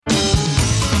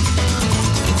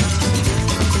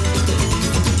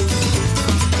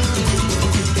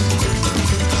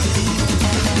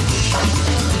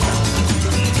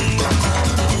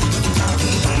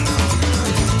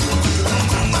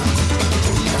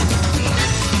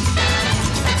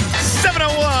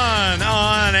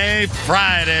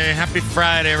Happy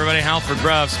Friday, everybody. Halford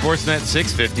Bruff, Sportsnet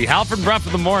 650. Halford Bruff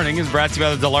in the morning is brought to you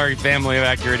by the Dilawri family of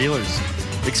Acura dealers.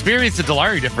 Experience the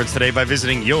Dilawri difference today by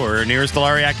visiting your nearest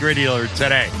Dilawri Acura dealer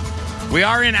today. We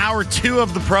are in hour 2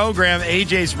 of the program.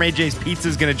 AJ's from AJ's Pizza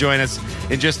is going to join us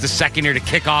in just a second here to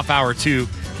kick off hour 2.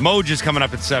 Moj is coming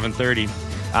up at 7:30.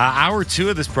 Hour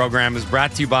 2 of this program is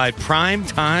brought to you by Prime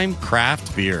Time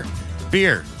Craft Beer.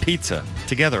 Beer, pizza,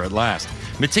 together at last.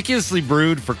 Meticulously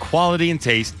brewed for quality and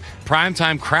taste,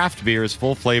 Primetime Craft Beer is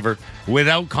full flavor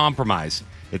without compromise.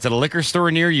 It's at a liquor store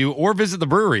near you or visit the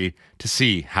brewery to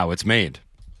see how it's made.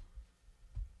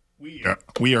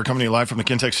 We are coming to you live from the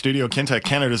Kintec studio. Kintec,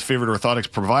 Canada's favorite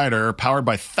orthotics provider, powered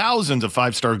by thousands of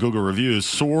 5-star Google reviews.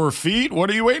 Sore feet? What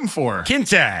are you waiting for?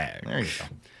 Kintec. There you go.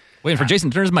 Waiting for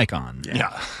Jason to turn his mic on.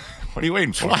 Yeah. What are you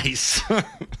waiting for? Twice.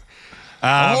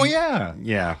 Oh, yeah.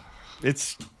 Yeah.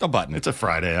 It's a button. It's a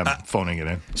Friday. I'm phoning it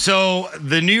in. So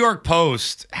the New York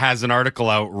Post has an article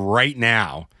out right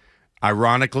now,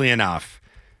 ironically enough,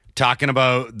 talking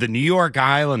about the New York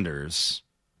Islanders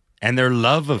and their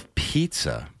love of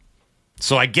pizza.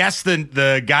 So I guess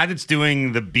the guy that's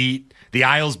doing the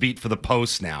Isles beat for the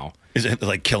Post now. Is it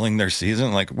like killing their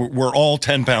season? Like we're all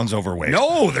 10 pounds overweight.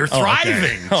 No, they're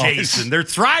thriving, okay. Jason. They're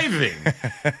thriving.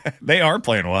 They are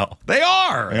playing well. They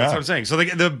are. Yeah. That's what I'm saying. So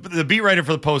the beat writer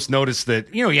for the Post noticed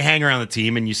that, you hang around the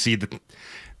team and you see the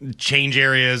change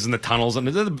areas and the tunnels and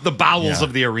the bowels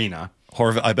of the arena.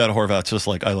 I bet Horvat's just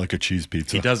like, I like a cheese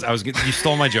pizza. He does. You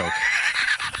stole my joke.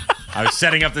 I was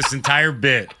setting up this entire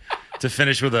bit to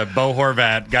finish with a Bo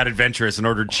Horvat got adventurous and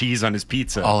ordered cheese on his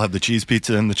pizza. I'll have the cheese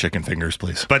pizza and the chicken fingers,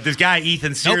 please. But this guy,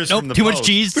 Ethan Sears from the too Post. much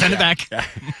cheese. Send it back.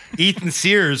 Ethan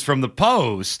Sears from the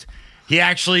Post, he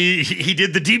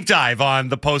did the deep dive on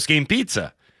the post-game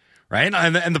pizza, right?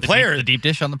 And the players. The deep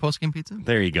dish on the post-game pizza?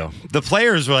 There you go. The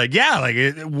players were like,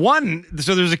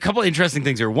 so there's a couple of interesting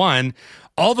things here. One,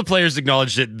 all the players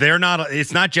acknowledged that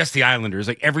it's not just the Islanders.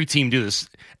 Like every team do this.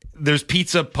 There's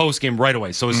pizza post-game right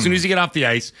away. So as soon as you get off the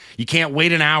ice, you can't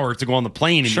wait an hour to go on the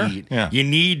plane and eat. Yeah. You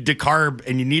need to carb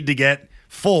and you need to get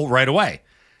full right away.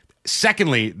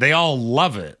 Secondly, they all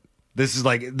love it. This is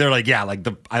like, they're like,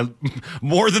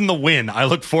 more than the win, I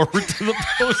look forward to the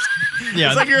post.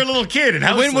 It's like you're a little kid. And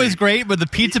the win was great, but the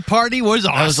pizza party was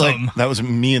awesome. That was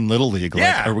me in Little League.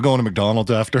 Like, are we going to McDonald's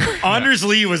after? Anders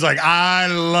Lee was like, I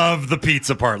love the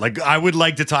pizza part. Like, I would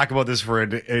like to talk about this for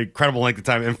an incredible length of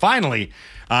time. And finally,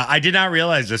 I did not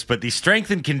realize this, but the strength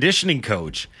and conditioning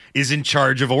coach is in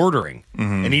charge of ordering.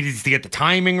 Mm-hmm. And he needs to get the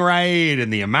timing right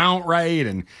and the amount right.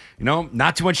 And,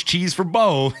 not too much cheese for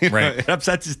Bo. Right. It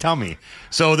upsets his tummy.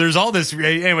 So there's all this.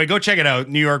 Anyway, go check it out.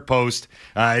 New York Post.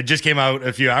 It just came out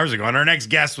a few hours ago. And our next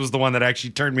guest was the one that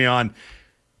actually turned me on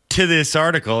to this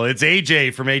article. It's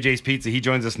AJ from AJ's Pizza. He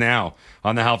joins us now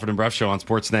on the Halford and Bruff Show on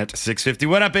Sportsnet 650.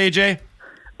 What up, AJ?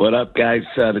 What up, guys?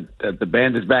 The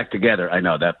band is back together. I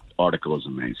know that article is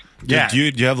amazing. Yeah. Do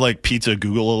you have like pizza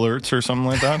Google alerts or something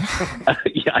like that?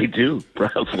 Yeah, I do, bro.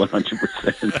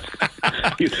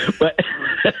 100%. But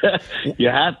you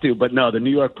have to. But no, the New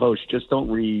York Post, just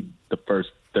don't read the first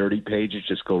 30 pages.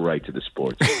 Just go right to the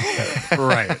sports.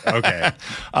 Right. Okay.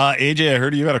 AJ, I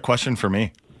heard you had a question for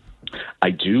me.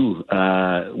 I do.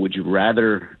 Would you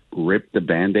rather rip the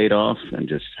Band-Aid off and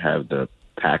just have the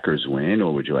Packers win,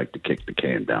 or would you like to kick the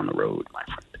can down the road, my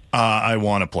friend? I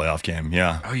want a playoff game,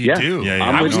 yeah. Oh, you do? Yeah.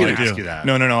 I'm I was with going to you. ask you that.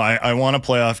 No. I want a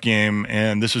playoff game,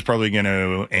 and this is probably going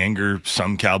to anger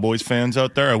some Cowboys fans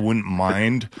out there. I wouldn't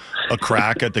mind a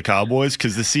crack at the Cowboys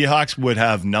because the Seahawks would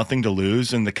have nothing to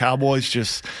lose, and the Cowboys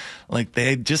just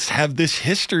have this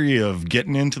history of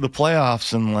getting into the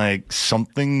playoffs and like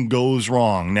something goes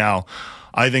wrong. Now,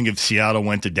 I think if Seattle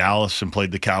went to Dallas and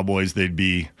played the Cowboys, they'd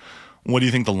be... What do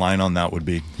you think the line on that would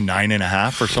be?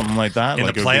 9.5 or something like that? In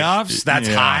like the playoffs? That's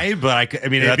high, but it'd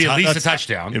be at least a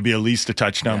touchdown. It'd be at least a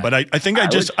touchdown. Yeah. But I think I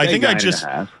just I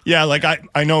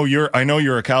know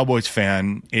you're a Cowboys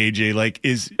fan, AJ. Like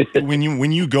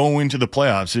when you go into the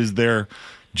playoffs, is there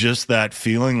just that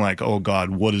feeling like, oh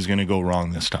God, what is going to go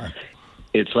wrong this time?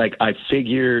 It's like I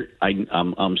figure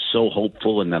I'm so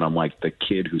hopeful, and then I'm like the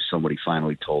kid who somebody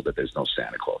finally told that there's no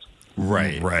Santa Claus.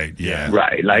 Right, yeah.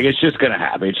 Right, like it's just going to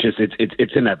happen. It's just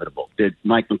it's inevitable. That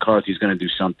Mike McCarthy's going to do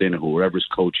something, whoever's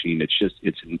coaching. It's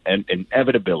an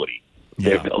inevitability.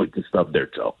 They're going to stub their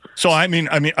toe. So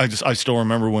I still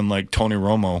remember when like Tony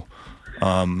Romo,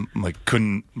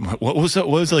 couldn't. What was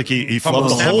it? He fumbled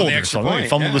the hold or something? He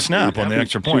fumbled the snap on the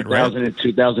extra point, right?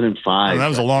 2005. That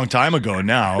was a long time ago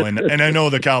now, and I know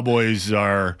the Cowboys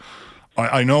are.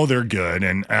 I know they're good,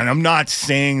 and I'm not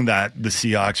saying that the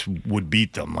Seahawks would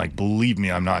beat them. Like, believe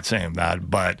me, I'm not saying that.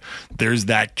 But there's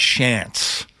that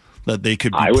chance that they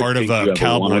could be I would part of think you a have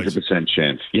Cowboys. a 100%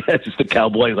 chance. Yes, it's the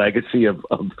Cowboy legacy of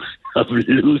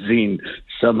losing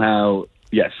somehow.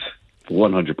 Yes,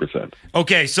 100%.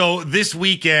 Okay, so this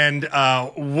weekend,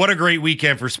 what a great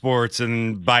weekend for sports,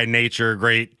 and by nature,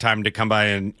 great time to come by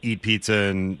and eat pizza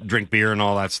and drink beer and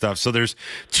all that stuff. So there's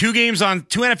two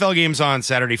NFL games on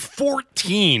Saturday,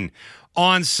 14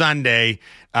 on Sunday.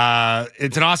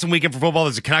 It's an awesome weekend for football.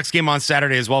 There's a Canucks game on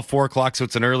Saturday as well, 4:00, so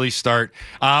it's an early start.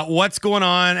 What's going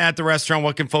on at the restaurant?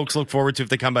 What can folks look forward to if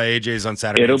they come by AJ's on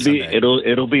Saturday?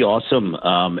 It'll be awesome.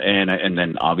 And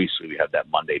then obviously we have that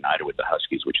Monday nighter with the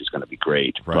Huskies, which is going to be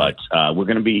great. Right. But we're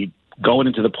going to be going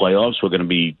into the playoffs. We're going to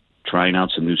be trying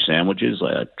out some new sandwiches,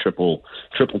 triple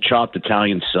chopped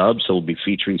Italian subs. So we'll be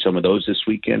featuring some of those this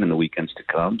weekend and the weekends to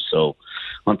come. So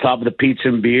on top of the pizza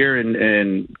and beer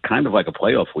and kind of like a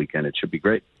playoff weekend, it should be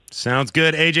great. Sounds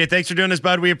good. AJ, thanks for doing this,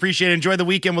 bud. We appreciate it. Enjoy the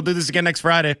weekend. We'll do this again next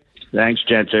Friday. Thanks,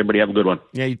 gents. Everybody have a good one.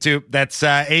 Yeah, you too. That's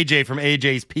AJ from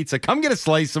AJ's Pizza. Come get a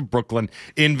slice of Brooklyn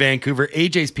in Vancouver.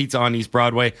 AJ's Pizza on East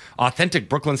Broadway. Authentic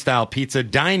Brooklyn-style pizza.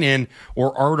 Dine in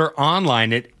or order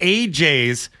online at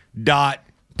ajs.pizza.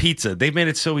 They've made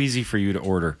it so easy for you to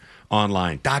order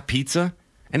online. .pizza?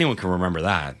 Anyone can remember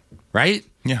that, right?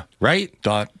 Yeah. Right?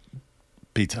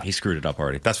 Pizza. He screwed it up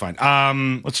already. That's fine.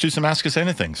 Let's do some Ask Us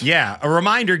Anythings. Yeah. A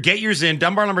reminder, get yours in.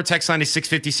 Dunbar number text line is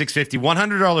 650-650.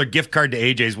 $100 gift card to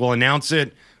AJ's. We'll announce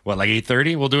it, like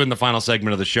 8:30? We'll do it in the final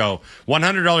segment of the show.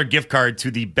 $100 gift card to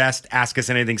the best Ask Us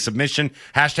Anything submission.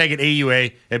 Hashtag it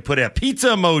AUA and put a pizza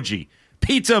emoji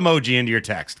into your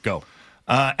text. Go.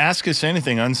 Ask Us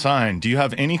Anything unsigned. Do you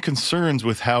have any concerns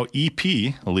with how EP,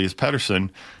 Elias Pettersson,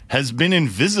 has been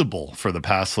invisible for the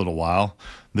past little while?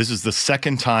 This is the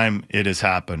second time it has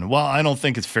happened. Well, I don't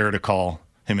think it's fair to call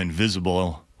him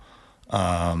invisible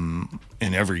in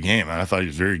every game. I thought he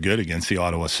was very good against the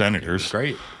Ottawa Senators.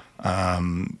 Great.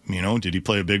 Did he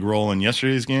play a big role in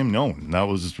yesterday's game? No. That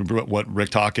was what Rick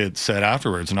Tocchet said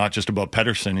afterwards, not just about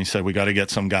Pettersson. He said we got to get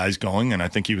some guys going, and I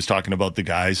think he was talking about the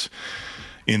guys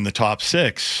in the top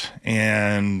six.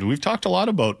 And we've talked a lot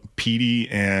about Petey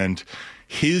and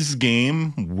his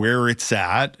game, where it's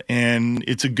at, and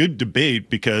it's a good debate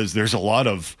because there's a lot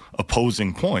of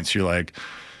opposing points. You're like,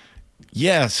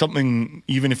 yeah, something,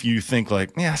 even if you think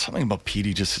like, yeah, something about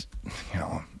Petey just,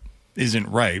 isn't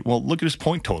right. Well, look at his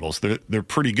point totals. They're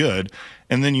pretty good.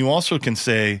 And then you also can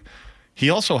say he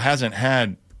also hasn't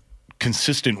had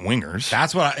consistent wingers.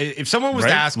 That's what if someone was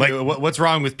to ask me what's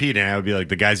wrong with Petey, I would be like,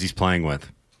 the guys he's playing with.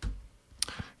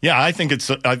 Yeah, I think it's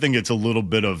a little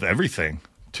bit of everything,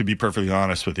 to be perfectly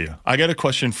honest with you. I got a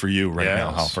question for you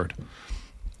now, Halford.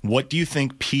 What do you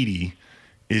think Petey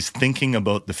is thinking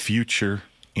about the future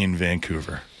in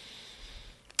Vancouver?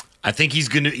 I think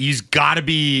he's got to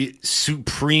be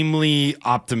supremely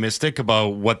optimistic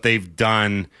about what they've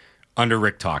done under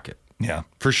Rick Tocchet. Yeah,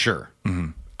 for sure.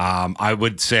 Mm-hmm. I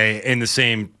would say in the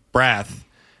same breath,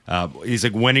 he's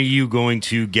like, when are you going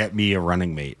to get me a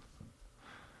running mate?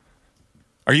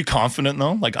 Are you confident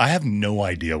though? Like, I have no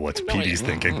idea what Petey's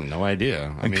thinking. No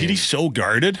idea. I mean, Petey's so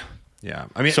guarded. Yeah,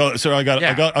 I mean, so I got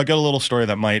a little story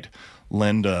that might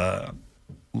lend.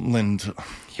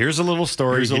 Here's a little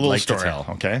story. Here's a little like story. To tell.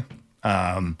 Okay,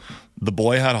 the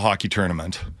boy had a hockey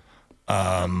tournament.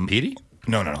 Petey?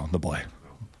 No, the boy,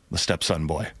 the stepson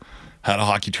boy, had a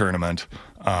hockey tournament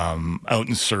out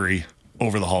in Surrey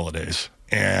over the holidays,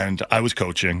 and I was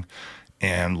coaching.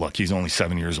 And look, he's only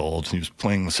 7 years old. He was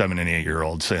playing with 7 and 8 year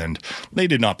olds, and they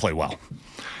did not play well.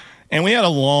 And we had a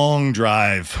long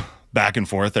drive back and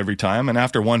forth every time. And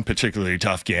after one particularly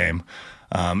tough game,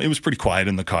 it was pretty quiet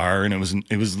in the car, and it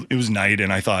was night.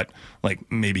 And I thought,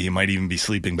 like, maybe he might even be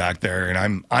sleeping back there.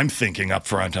 And I'm thinking up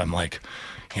front, I'm like,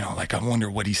 I wonder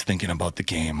what he's thinking about the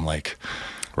game, like.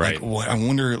 Right. I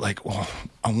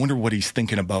wonder what he's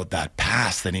thinking about that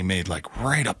pass that he made, like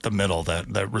right up the middle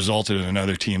that resulted in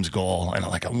another team's goal. And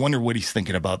I wonder what he's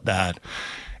thinking about that.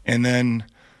 And then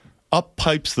up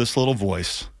pipes this little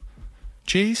voice,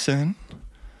 Jason.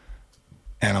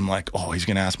 And I'm like, oh, he's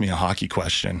going to ask me a hockey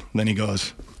question. Then he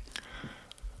goes,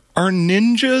 are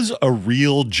ninjas a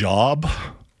real job?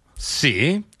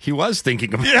 See, he was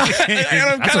thinking about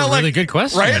it. That's a really good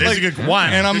question. Right? That is a good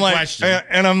one. And I'm good like, question.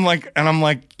 and I'm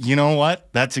like, you know what?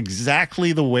 That's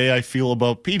exactly the way I feel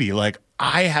about Petey. Like,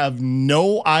 I have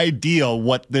no idea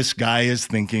what this guy is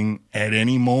thinking at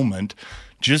any moment,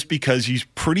 just because he's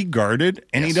pretty guarded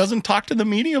and he doesn't talk to the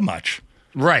media much.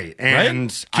 Right.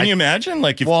 And Can you imagine?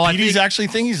 Like, if Petey's actually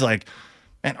thinking, he's like,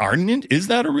 man, Ardent, is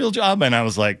that a real job? And I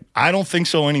was like, I don't think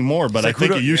so anymore, but I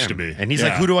think it used to be. And he's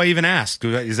like, who do I even ask?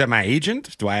 Is that my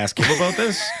agent? Do I ask him about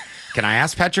this? Can I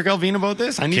ask Patrick Elvine about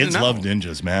this? I need Kids to know. love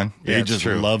ninjas, man. They just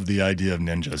love the idea of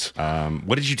ninjas.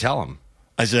 What did you tell him?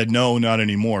 I said, no, not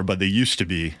anymore, but they used to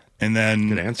be. And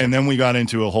then we got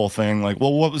into a whole thing like,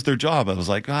 well, what was their job? I was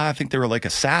like, I think they were like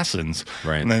assassins.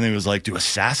 Right. And then he was like, do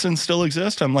assassins still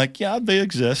exist? I'm like, yeah, they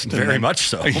exist. Very much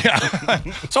so. Yeah.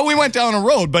 So we went down a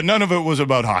road, but none of it was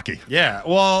about hockey. Yeah.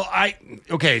 Well,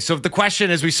 okay. So the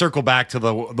question, as we circle back to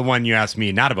the one you asked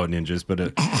me, not about ninjas, but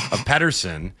of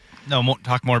Pettersson. No,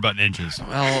 talk more about ninjas.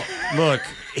 Well, look,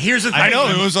 here's the thing. I know.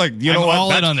 It was like, I'm what?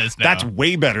 all in on this now. That's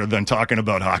way better than talking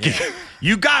about hockey.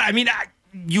 Yeah.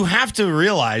 You have to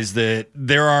realize that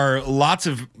there are lots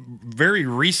of very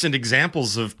recent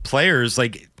examples of players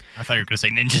like. I thought you were going to say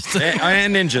ninjas.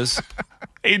 And ninjas.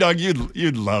 Hey, Doug,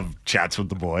 you'd love chats with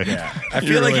the boy. Yeah. I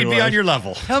feel like he'd be on your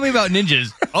level. Tell me about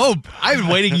ninjas. Oh, I've been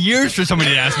waiting years for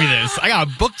somebody to ask me this. I got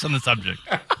books on the subject.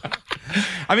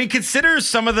 Consider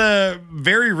some of the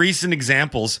very recent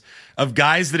examples of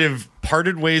guys that have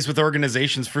parted ways with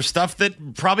organizations for stuff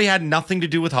that probably had nothing to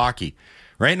do with hockey,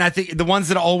 right? And I think the ones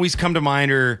that always come to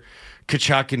mind are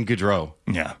Tkachuk and Gaudreau.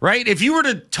 Yeah. Right? If you were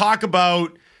to talk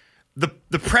about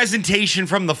the presentation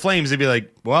from the Flames, they'd be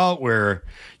like, well,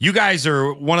 you guys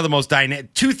are one of the most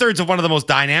two-thirds of one of the most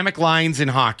dynamic lines in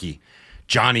hockey.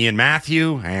 Johnny and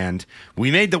Matthew, and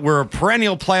we're a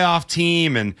perennial playoff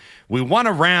team, and we won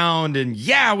a round, and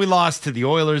we lost to the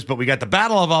Oilers, but we got the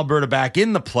Battle of Alberta back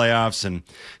in the playoffs, and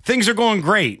things are going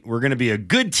great. We're going to be a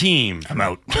good team. I'm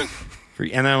out.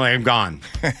 And then I'm gone.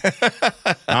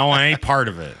 I don't want any part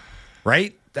of it,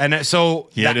 right? And so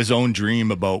he had his own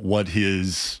dream about what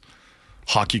his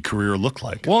hockey career looked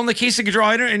like. Well, in the case of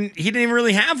Gaudreau, and he didn't even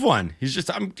really have one. He's just,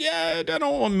 don't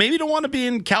want to be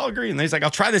in Calgary. And he's like,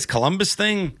 I'll try this Columbus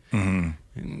thing. Mm-hmm.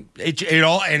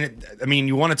 And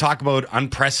you want to talk about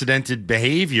unprecedented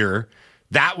behavior.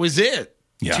 That was it.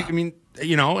 Yeah.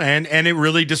 And it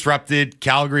really disrupted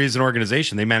Calgary as an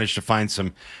organization. They managed to find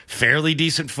some fairly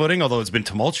decent footing, although it's been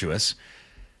tumultuous.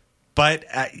 But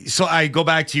so I go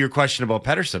back to your question about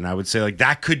Pettersson. I would say like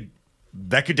that could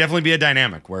definitely be a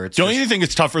dynamic where it's. Don't you think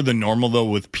it's tougher than normal though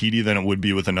with Petey than it would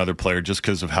be with another player, just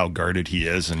because of how guarded he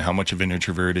is and how much of an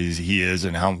introvert he is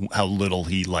and how little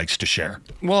he likes to share?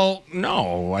 Well,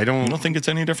 no, I don't. You don't think it's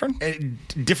any different?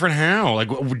 Different how? Like,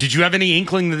 did you have any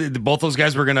inkling that both those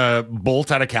guys were going to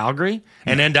bolt out of Calgary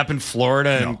and end up in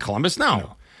Florida and Columbus?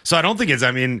 No. So I don't think it's.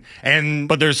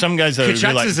 But there's some guys that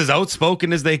Tkachuk is as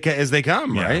outspoken as they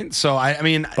come, right? So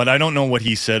but I don't know what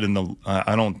he said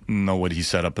I don't know what he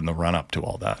said up in the run up to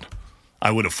all that.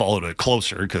 I would have followed it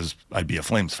closer because I'd be a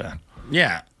Flames fan.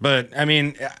 Yeah, but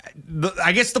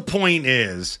I guess the point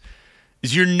is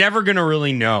you're never going to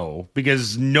really know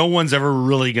because no one's ever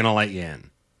really going to let you in.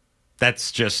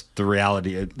 That's just the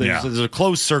reality. There's a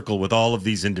closed circle with all of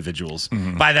these individuals.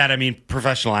 Mm-hmm. By that, I mean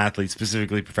professional athletes,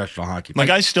 specifically professional hockey. Like,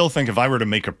 I still think if I were to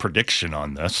make a prediction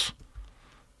on this,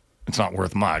 it's not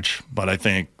worth much, but I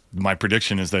think my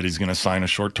prediction is that he's going to sign a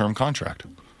short-term contract.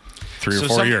 3 or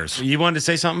 4 years. You wanted to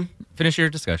say something? Finish your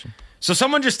discussion. So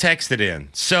someone just texted in.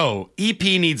 So EP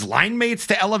needs line mates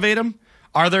to elevate him?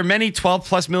 Are there many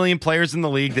 12-plus million players in the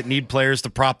league that need players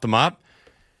to prop them up?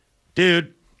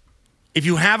 Dude. If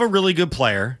you have a really good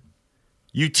player,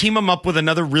 you team him up with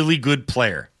another really good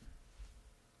player.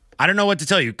 I don't know what to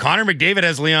tell you. Connor McDavid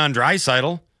has Leon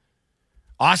Draisaitl.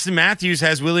 Austin Matthews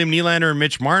has William Nylander and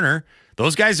Mitch Marner.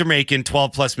 Those guys are making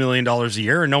 $12+ million a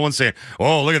year, and no one's saying,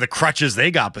 oh, look at the crutches they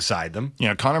got beside them.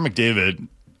 Yeah, Connor McDavid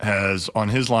has on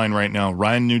his line right now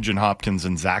Ryan Nugent-Hopkins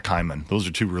and Zach Hyman. Those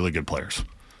are two really good players.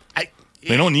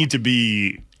 They don't need to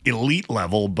be elite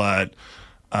level, but...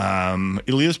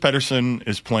 Elias Pettersson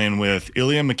is playing with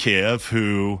Ilya Mikheyev,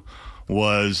 who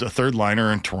was a third liner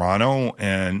in Toronto.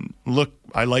 And look,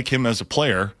 I like him as a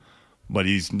player, but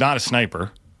he's not a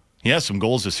sniper. He has some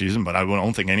goals this season, but I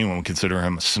don't think anyone would consider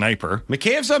him a sniper.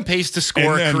 Mikheyev's on pace to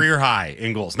score a career high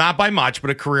in goals. Not by much, but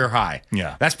a career high.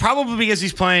 Yeah. That's probably because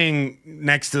he's playing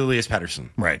next to Elias Pettersson.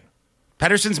 Right.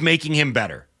 Pettersson's making him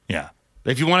better. Yeah.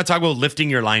 If you want to talk about lifting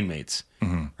your line mates,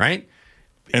 right?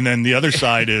 And then the other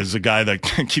side is a guy that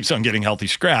keeps on getting healthy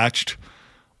scratched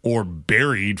or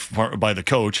buried by the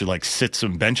coach who like sits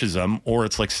and benches them, or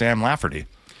it's like Sam Lafferty.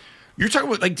 You're talking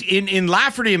about like in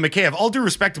Lafferty and Mikheyev, all due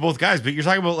respect to both guys, but you're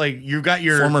talking about like you've got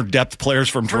your former depth players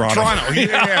from Toronto.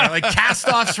 Yeah, like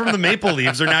cast-offs from the Maple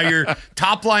Leafs are now your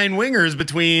top line wingers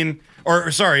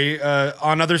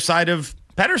on other side of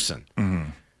Pettersson. Mm-hmm.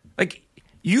 Like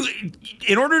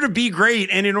in order to be great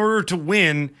and in order to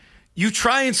win, you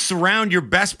try and surround your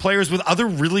best players with other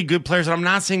really good players. And I'm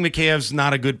not saying Mikheyev's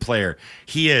not a good player.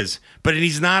 He is. But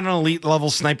he's not an elite level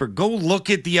sniper. Go look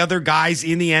at the other guys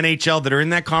in the NHL that are in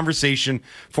that conversation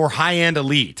for high-end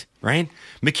elite. right?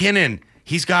 McKinnon,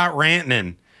 he's got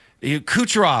Rantanen,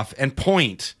 Kucherov, and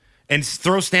Point, and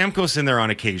throw Stamkos in there on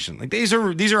occasion. Like these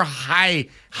are high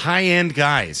end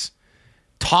guys,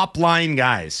 top line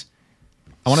guys.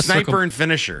 I want to sniper and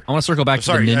finisher. I want to circle back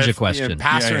to the ninja question.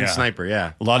 Passer and sniper,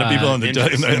 yeah. A lot of people in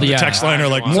the text line are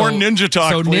like, more ninja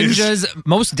talk, so please. Ninjas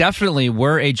most definitely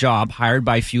were a job hired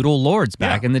by feudal lords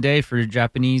back in the day for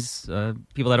Japanese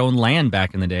people that owned land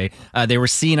back in the day. They were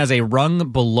seen as a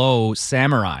rung below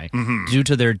samurai due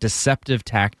to their deceptive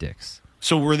tactics.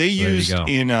 So were they used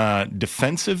in a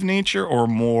defensive nature or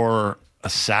more...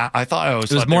 I thought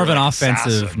it was more of an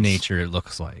offensive assassins. nature. It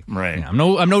looks like, right? Yeah, I'm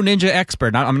no ninja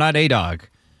expert. I'm not A-Dog,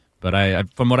 but I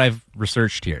from what I've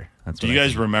researched here, that's. Do you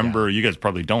guys remember? You guys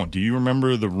probably don't. Do you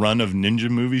remember the run of ninja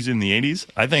movies in the 80s?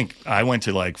 I think I went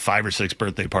to like 5 or 6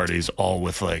 birthday parties, all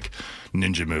with like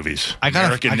ninja movies. I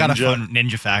got a fun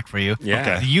ninja fact for you. Yeah.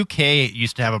 Okay. The UK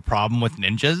used to have a problem with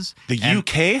ninjas. The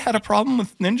UK had a problem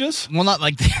with ninjas? Well, not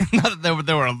that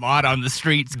there were a lot on the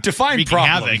streets. Define wreaking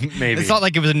problem, havoc. maybe. It's not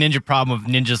like it was a ninja problem of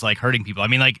ninjas like hurting people. I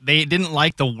mean, like they didn't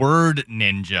like the word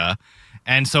ninja,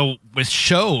 and so with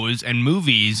shows and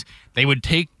movies, they would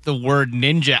take the word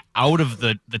ninja out of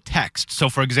the text. So,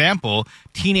 for example,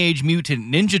 Teenage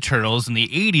Mutant Ninja Turtles in the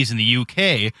 80s in the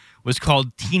UK was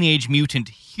called Teenage Mutant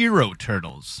Hero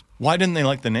Turtles. Why didn't they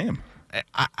like the name?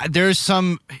 There's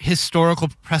some historical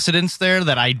precedents there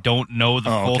that I don't know the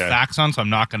full facts on, so I'm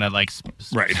not going to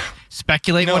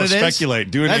speculate what it is. Speculate.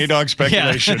 Do an A-Dog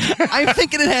speculation. Yeah. I'm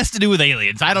thinking it has to do with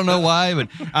aliens. I don't know why, but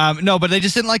no, but they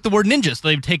just didn't like the word ninja, so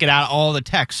they'd take it out of all the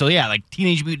text. So yeah, like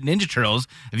Teenage Mutant Ninja Turtles,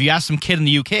 if you ask some kid in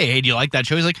the UK, hey, do you like that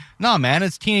show? He's like, no, man,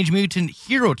 it's Teenage Mutant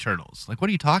Hero Turtles. Like, what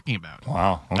are you talking about?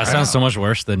 Wow. Okay. That sounds so much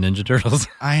worse than Ninja Turtles.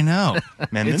 I know.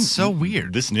 Man, it's so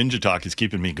weird. This ninja talk is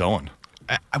keeping me going.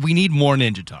 We need more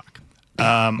ninja talk.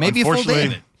 Maybe a full day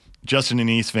of it. Justin, an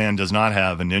East fan, does not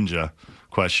have a ninja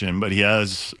question, but he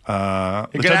has the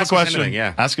could type of ask us question. anything,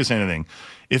 yeah. Ask us anything.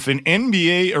 If an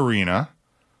NBA arena,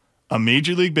 a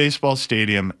Major League Baseball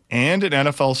stadium, and an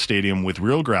NFL stadium with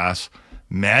real grass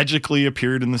magically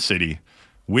appeared in the city,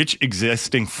 which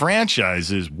existing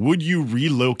franchises would you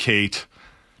relocate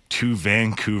to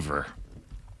Vancouver?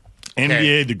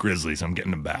 NBA, the Grizzlies. I'm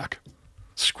getting them back.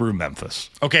 Screw Memphis.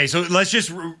 Okay, so let's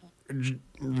just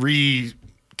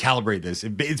recalibrate this.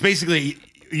 It's basically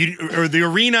or the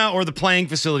arena or the playing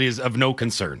facility is of no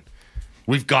concern.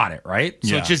 We've got it, right?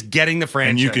 So it's just getting the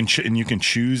franchise. And you can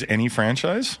choose any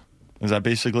franchise? Is that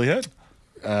basically it?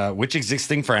 Which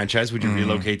existing franchise would you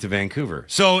relocate to Vancouver?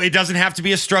 So it doesn't have to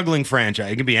be a struggling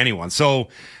franchise. It can be anyone. So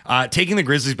taking the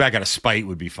Grizzlies back out of spite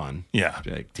would be fun. Yeah.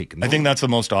 Like, I think that's the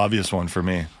most obvious one for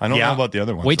me. I don't know about the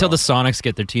other ones. Wait till the Sonics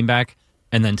get their team back,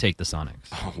 and then take the Sonics.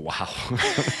 Oh, wow.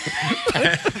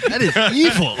 That is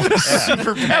evil.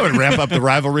 That would ramp up the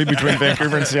rivalry between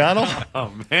Vancouver and Seattle.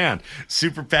 Oh, man.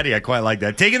 Super petty. I quite like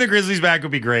that. Taking the Grizzlies back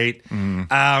would be great.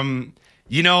 I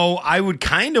would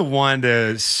kind of want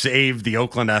to save the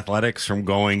Oakland Athletics from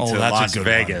going to Las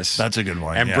Vegas. That's a good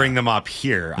one. And bring them up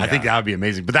here. I think that would be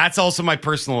amazing. But that's also my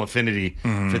personal affinity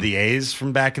for the A's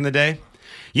from back in the day.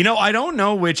 I don't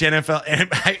know which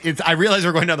NFL. I realize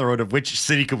we're going down the road of which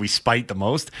city could we spite the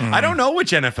most. I don't know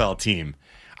which NFL team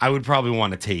I would probably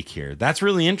want to take here. That's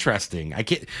really interesting.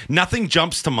 Nothing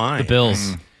jumps to mind. The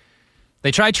Bills.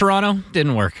 They tried Toronto,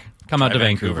 didn't work. Come out to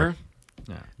Vancouver.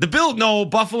 Yeah. The Bills. No,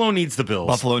 Buffalo needs the Bills.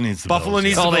 Buffalo needs the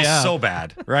Bills so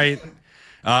bad, right?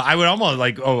 I would almost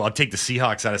I'll take the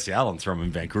Seahawks out of Seattle and throw them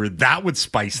in Vancouver. That would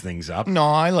spice things up. No,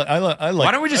 I like.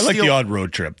 Why don't we just I like the odd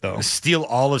road trip though? Steal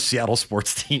all of Seattle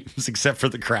sports teams except for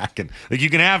the Kraken. Like you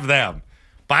can have them.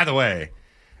 By the way,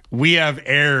 we have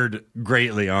aired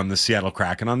greatly on the Seattle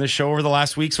Kraken on this show over the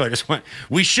last week, so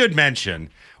we should mention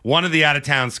one of the out of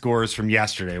town scores from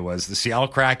yesterday was the Seattle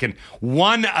Kraken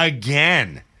won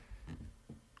again.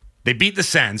 They beat the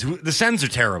Sens. The Sens are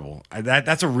terrible.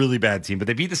 That's a really bad team, but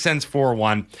they beat the Sens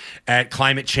 4-1 at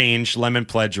Climate Change Lemon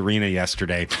Pledge Arena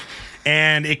yesterday.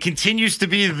 And it continues to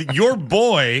be your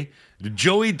boy,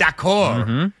 Joey Daccord.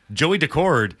 Mm-hmm. Joey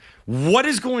Daccord. What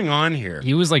is going on here?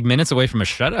 He was like minutes away from a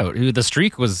shutout. The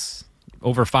streak was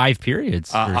over 5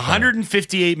 periods.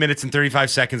 158 minutes and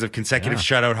 35 seconds of consecutive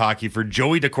shutout hockey for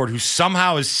Joey Daccord, who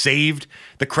somehow has saved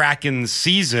the Kraken's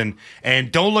season.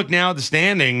 And don't look now at the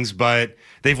standings, but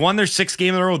they've won their 6th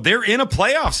game in a row. They're in a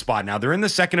playoff spot now. They're in the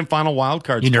second and final wild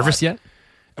card You spot. nervous yet?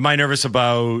 Am I nervous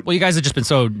about... Well, you guys have just been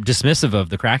so dismissive of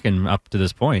the Kraken up to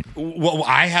this point. Well,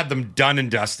 I had them done and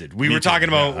dusted. We were talking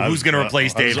about who's going to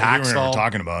replace Dave Haxtell. We were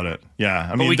talking about it. Yeah.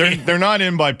 I mean, they're not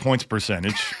in by points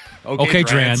percentage. Okay,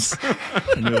 Drance.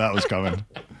 I knew that was coming.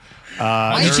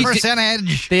 Nice He-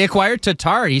 percentage. They acquired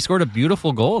Tatar. He scored a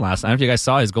beautiful goal last night. I don't know if you guys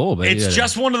saw his goal, but It's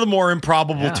just one of the more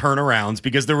improbable Yeah. turnarounds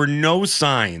because there were no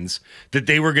signs that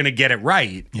they were going to get it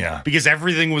right. Yeah. Because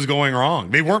everything was going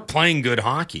wrong. They weren't playing good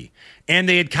hockey. And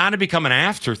they had kind of become an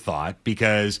afterthought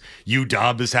because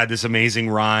UW has had this amazing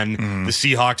run. The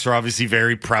Seahawks are obviously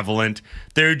very prevalent.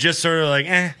 They're just sort of like,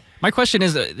 eh. My question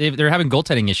is, if they're having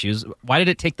goaltending issues, why did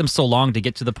it take them so long to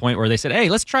get to the point where they said, hey,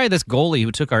 let's try this goalie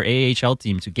who took our AHL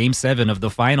team to Game 7 of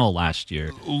the final last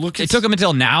year? It took him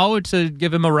until now to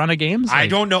give him a run of games? I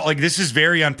don't know. Like, this is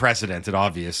very unprecedented,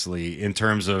 obviously, in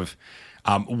terms of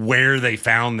where they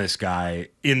found this guy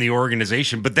in the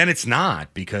organization. But then it's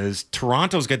not, because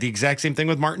Toronto's got the exact same thing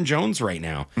with Martin Jones right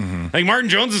now. Like,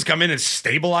 Martin Jones has come in and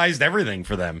stabilized everything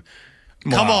for them.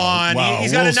 Come Wow. on. Wow.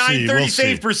 He's got We'll a 930 see.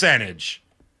 save percentage.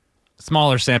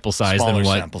 Smaller sample size Smaller than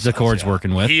what sample the size, Cord's yeah.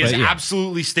 working with. He has but yeah.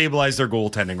 absolutely stabilized their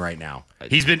goaltending right now.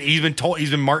 He's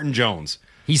been Martin Jones.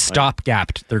 He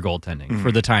stop-gapped their goaltending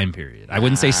for the time period. I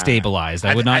wouldn't say stabilized.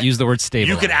 I would not use the word stabilized.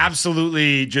 You could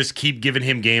absolutely just keep giving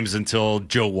him games until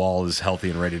Joe Wall is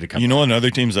healthy and ready to come. You know, another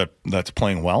team that's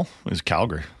playing well is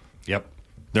Calgary. Yep.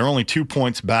 They're only 2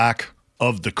 points back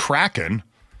of the Kraken,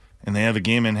 and they have a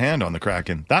game in hand on the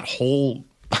Kraken. That whole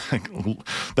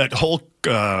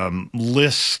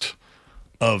list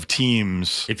of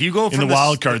teams If you go in from the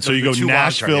wild card, so you go two wild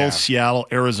Nashville, card, yeah. Seattle,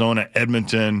 Arizona,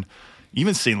 Edmonton,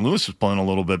 even St. Louis is playing a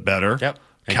little bit better. Yep.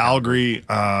 And Calgary,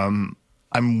 I'm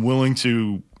willing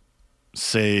to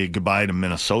say goodbye to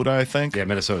Minnesota, I think. Yeah,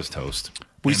 Minnesota's toast.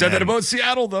 We And said that then- about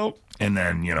Seattle, though. And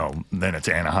then, then it's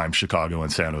Anaheim, Chicago,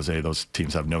 and San Jose. Those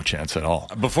teams have no chance at all.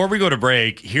 Before we go to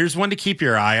break, here's one to keep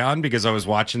your eye on because I was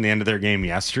watching the end of their game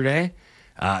yesterday.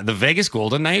 The Vegas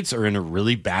Golden Knights are in a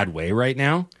really bad way right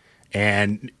now.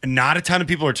 And not a ton of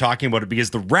people are talking about it because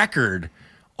the record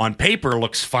on paper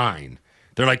looks fine.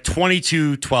 They're like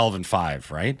 22, 12, and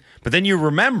 5, right? But then you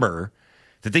remember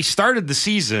that they started the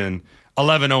season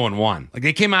 11-0-1. Like,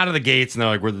 they came out of the gates and they're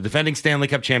like, we're the defending Stanley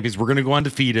Cup champions. We're going to go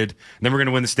undefeated. And then we're going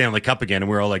to win the Stanley Cup again. And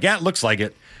we're all like, yeah, it looks like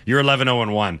it. You're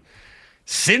 11-0-1.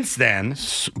 Since then,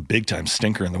 Big time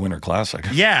stinker in the Winter Classic.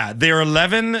 yeah, they're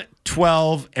 11,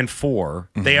 12, and 4.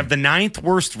 They have the 9th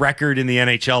worst record in the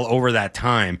NHL over that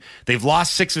time. They've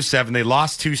lost 6 of 7. They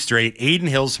lost 2 straight. Aiden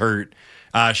Hill's hurt.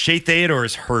 Shea Theodore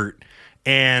is hurt.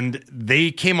 And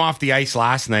they came off the ice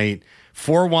last night,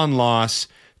 4-1 loss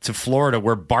to Florida,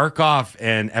 where Barkov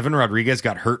and Evan Rodriguez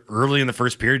got hurt early in the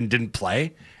first period and didn't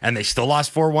play. And they still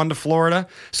lost 4-1 to Florida.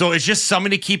 So it's just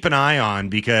something to keep an eye on,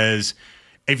 because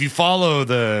if you follow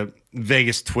the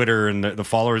Vegas Twitter and the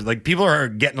followers, like, people are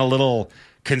getting a little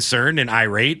concerned and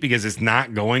irate because it's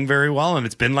not going very well, and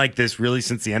it's been like this really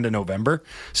since the end of November.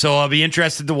 So I'll be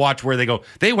interested to watch where they go.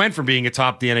 They went from being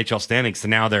atop the NHL standings to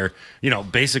now they're,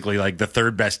 basically like the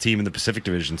 3rd best team in the Pacific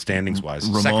Division standings wise,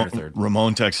 second or third.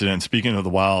 Ramon texted in, speaking of the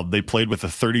Wild, they played with a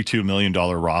 $32 million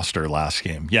roster last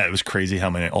game. Yeah, it was crazy how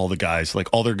many, all the guys, like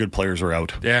all their good players are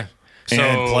out. Yeah.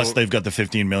 And plus they've got the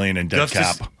 $15 million in dead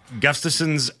cap.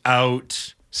 Gustafson's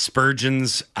out.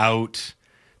 Spurgeon's out.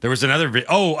 There was another.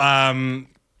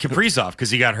 Kaprizov,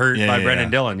 because he got hurt by Brendan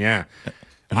Dillon. Yeah.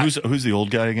 And who's the old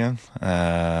guy again?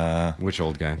 Which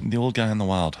old guy? The old guy in the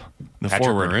Wild. The Patrick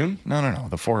forward. Maroon? No.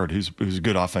 The forward who's a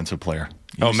good offensive player.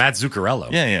 Matt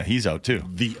Zuccarello. Yeah, he's out too.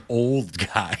 The old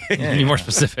guy. Be more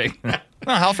specific.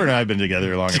 No, Halford and I have been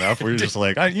together long enough. We're just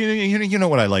like, you know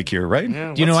what I like here, right?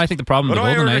 Yeah, Do you know what I think the problem with the what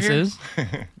do I Golden order Knights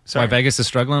here? is? Why Vegas is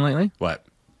struggling lately? What?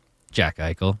 Jack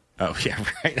Eichel. Oh, yeah,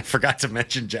 right. I forgot to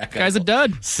mention Jack. Guy's a Eichel.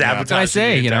 dud. Sabotaging That's what I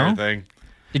say, the entire you know? thing.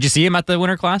 Did you see him at the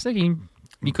Winter Classic? He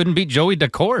couldn't beat Joey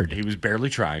Decord. He was barely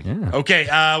trying. Yeah. Okay,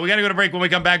 we got to go to break. When we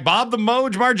come back, Bob the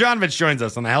Moj Marjanovic joins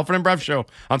us on the Halford and Bruff Show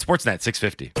on Sportsnet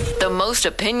 650. The most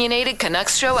opinionated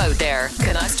Canucks show out there.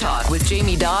 Canucks Talk with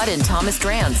Jamie Dodd and Thomas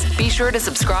Drance. Be sure to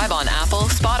subscribe on Apple,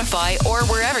 Spotify, or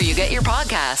wherever you get your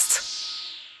podcasts.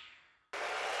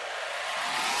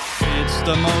 It's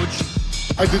the Moj.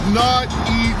 I did not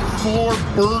eat 4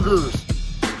 burgers.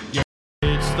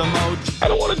 It's the Moj. I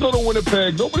don't want to go to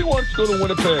Winnipeg. Nobody wants to go to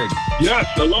Winnipeg. Yes,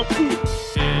 I love food.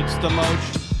 It's the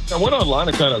Moj. I went online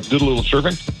and kind of did a little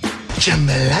surfing.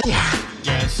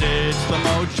 Yes, it's the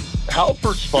Moj.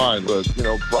 Halford's fine, but,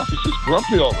 Bruff is just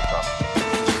grumpy all the time.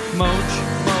 Moj,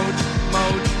 Moj,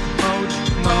 Moj, Moj,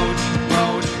 Moj,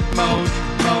 Moj, Moj,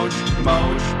 Moj,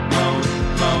 Moj, Moj,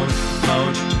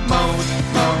 Moj, Moj,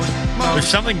 Moj, Moj. There's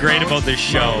something great about this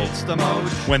show It's the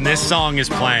Moj. when this song is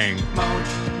playing,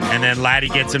 and then Laddie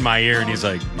gets in my ear and he's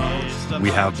like, we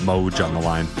have Moj on the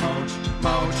line.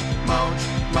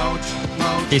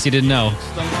 In case you didn't know,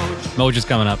 Moj is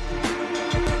coming up.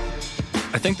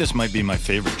 I think this might be my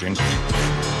favorite jingle.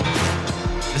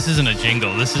 This isn't a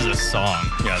jingle. This is a song.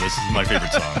 Yeah, this is my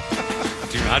favorite song.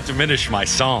 Do not diminish my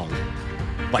song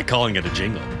by calling it a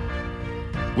jingle.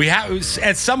 We have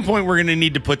at some point we're going to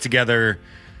need to put together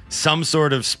some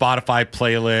sort of Spotify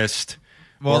playlist.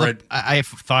 Well, I've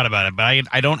thought about it, but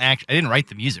I didn't write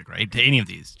the music, right, to any of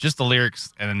these. Just the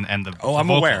lyrics and the I'm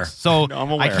vocals. aware. So I'm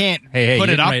aware. I can't Hey, put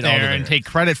you it didn't up write all the there and lyrics. take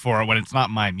credit for it when it's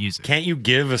not my music. Can't you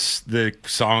give us the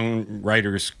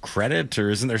songwriters credit,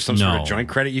 or isn't there some sort No. of joint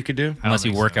credit you could do? Unless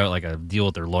you think work so. out like a deal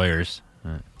with their lawyers.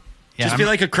 Yeah, Just be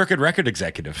like a crooked record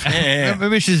executive. maybe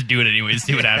we should just do it anyways,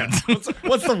 see what happens.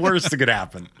 What's the worst that could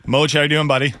happen? Moj, how you doing,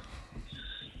 buddy?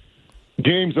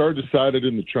 Games are decided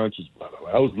in the trenches, by the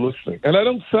way. I was listening. And I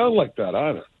don't sound like that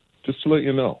either, just to let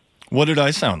you know. What did I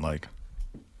sound like?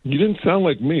 You didn't sound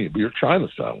like me, but you're trying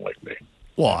to sound like me.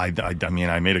 Well, I mean,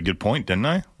 I made a good point, didn't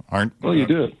I? Well, you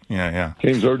did. Yeah.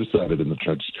 Games are decided in the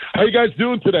trenches. How you guys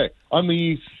doing today on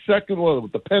the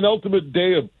the penultimate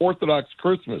day of Orthodox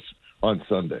Christmas on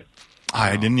Sunday?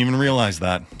 I didn't even realize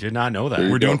that. Did not know that. There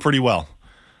you We're go. doing pretty well.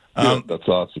 Yeah, that's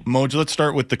awesome. Moj, let's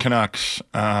start with the Canucks,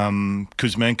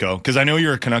 Kuzmenko, because I know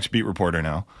you're a Canucks beat reporter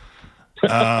now.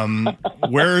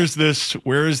 Where is this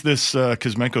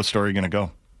Kuzmenko story going to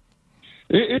go?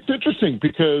 It's interesting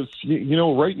because,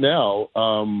 right now,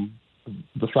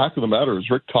 the fact of the matter is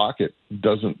Rick Tocchet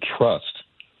doesn't trust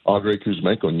Andrei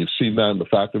Kuzmenko, and you've seen that in the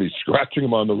fact that he's scratching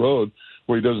him on the road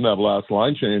where he doesn't have last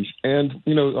line change. And,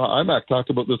 IMAC talked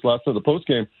about this last night of the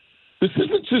postgame. This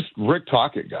isn't just Rick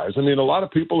Tocchet, guys. I mean, a lot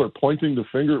of people are pointing the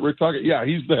finger at Rick Tocchet. Yeah,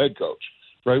 he's the head coach,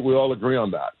 right? We all agree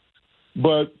on that.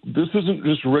 But this isn't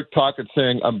just Rick Tocchet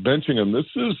saying, I'm benching him.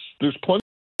 There's plenty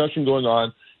of discussion going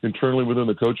on internally within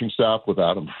the coaching staff with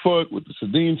Adam Foote, with the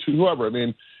Sedins, whoever. I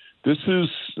mean, this is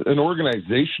an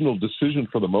organizational decision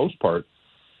for the most part.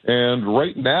 And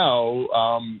right now,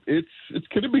 it's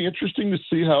going to be interesting to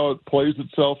see how it plays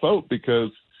itself out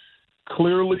because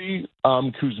clearly,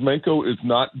 Kuzmenko is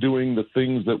not doing the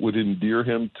things that would endear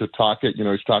him to Tocchet.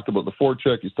 He's talked about the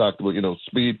forecheck. He's talked about,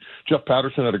 speed. Jeff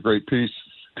Patterson had a great piece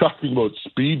talking about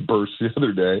speed bursts the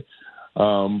other day.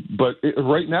 But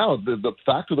right now, the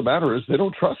fact of the matter is they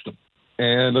don't trust him.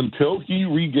 And until he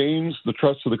regains the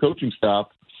trust of the coaching staff,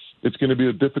 it's going to be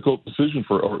a difficult decision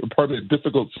a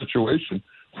difficult situation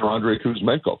for Andrei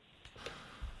Kuzmenko.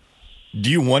 Do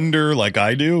you wonder, like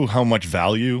I do, how much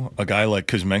value a guy like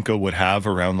Kuzmenko would have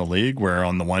around the league, where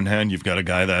on the one hand, you've got a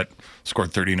guy that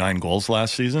scored 39 goals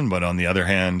last season, but on the other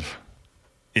hand,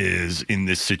 is in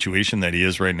this situation that he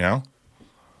is right now?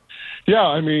 Yeah,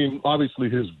 I mean, obviously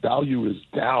his value is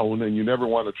down, and you never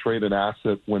want to trade an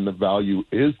asset when the value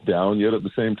is down. Yet at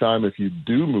the same time, if you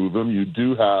do move him, you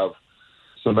do have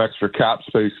some extra cap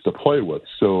space to play with.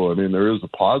 So, I mean, there is a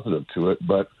positive to it,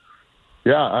 but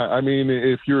yeah, I mean,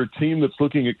 if you're a team that's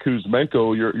looking at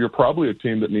Kuzmenko, you're probably a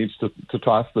team that needs to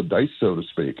toss the dice, so to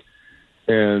speak,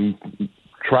 and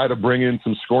try to bring in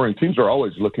some scoring. Teams are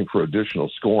always looking for additional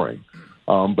scoring.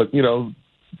 But,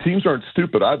 teams aren't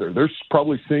stupid either. They're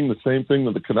probably seeing the same thing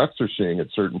that the Canucks are seeing at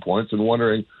certain points and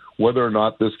wondering whether or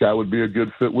not this guy would be a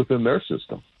good fit within their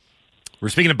system. We're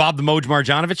speaking to Bob the Moj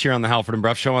Marjanovic here on the Halford and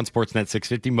Bruff Show on Sportsnet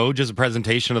 650. Moj is a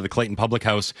presentation of the Clayton Public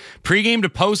House. Pre-game to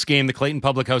post-game, the Clayton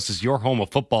Public House is your home of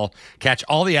football. Catch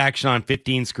all the action on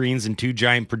 15 screens and 2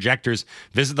 giant projectors.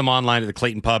 Visit them online at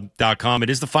theclaytonpub.com. It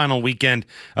is the final weekend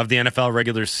of the NFL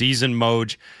regular season,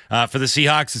 Moj. For the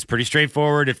Seahawks, it's pretty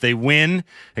straightforward. If they win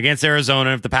against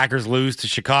Arizona, if the Packers lose to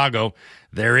Chicago,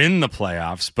 they're in the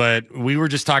playoffs. But we were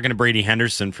just talking to Brady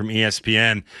Henderson from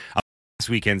ESPN this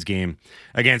weekend's game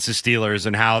against the Steelers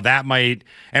and how that might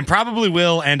and probably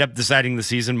will end up deciding the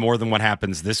season more than what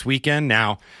happens this weekend.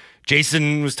 Now,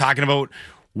 Jason was talking about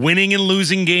winning and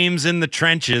losing games in the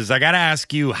trenches. I got to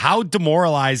ask you, how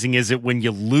demoralizing is it when you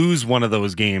lose one of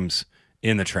those games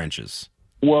in the trenches?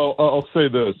 Well, I'll say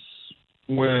this.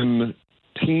 When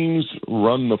teams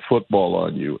run the football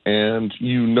on you and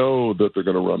you know that they're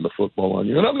going to run the football on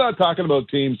you, and I'm not talking about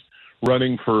teams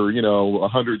running for,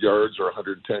 100 yards or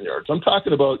 110 yards. I'm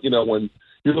talking about, when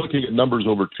you're looking at numbers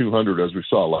over 200, as we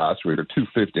saw last week, or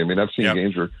 250. I mean, I've seen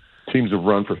games where teams have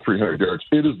run for 300 yards.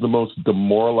 It is the most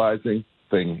demoralizing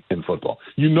thing in football.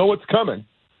 You know it's coming,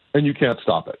 and you can't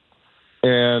stop it.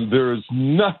 And there is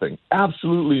nothing,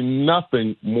 absolutely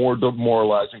nothing more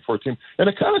demoralizing for a team. And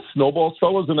it kind of snowballs,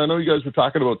 fellas, and I know you guys were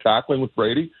talking about tackling with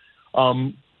Brady.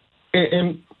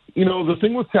 The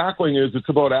thing with tackling is it's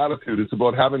about attitude. It's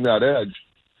about having that edge.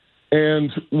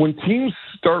 And when teams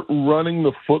start running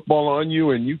the football on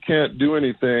you and you can't do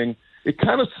anything, it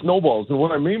kind of snowballs. And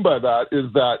what I mean by that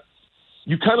is that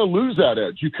you kind of lose that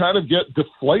edge. You kind of get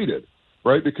deflated,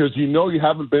 right? Because you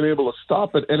haven't been able to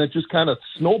stop it, and it just kind of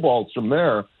snowballs from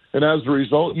there. And as a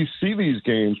result, you see these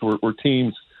games where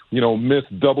teams, miss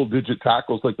double-digit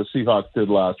tackles like the Seahawks did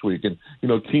last week. And,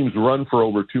 teams run for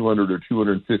over 200 or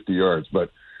 250 yards.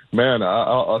 But, man,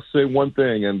 I'll say one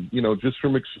thing. And, just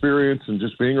from experience and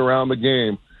just being around the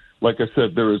game, like I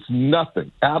said, there is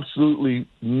nothing, absolutely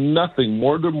nothing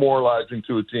more demoralizing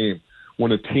to a team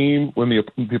when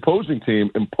the opposing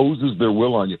team imposes their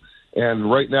will on you.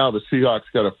 And right now the Seahawks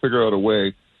got to figure out a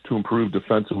way to improve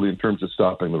defensively in terms of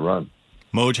stopping the run.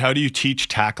 Moj, how do you teach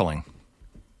tackling?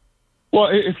 Well,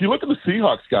 if you look at the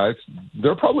Seahawks guys,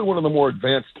 they're probably one of the more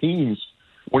advanced teams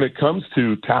when it comes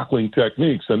to tackling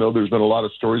techniques. I know there's been a lot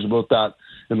of stories about that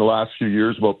in the last few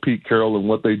years about Pete Carroll and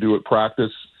what they do at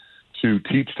practice to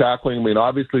teach tackling. I mean,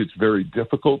 obviously it's very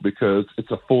difficult because it's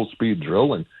a full-speed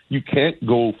drill, and you can't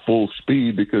go full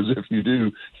speed because if you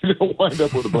do, you're going to wind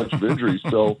up with a bunch of injuries.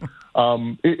 So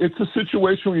it's a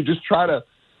situation where you just try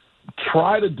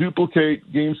to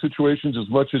duplicate game situations as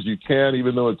much as you can,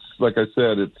 even though it's, like I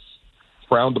said, it's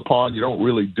frowned upon. You don't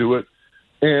really do it.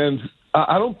 And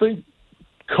I don't think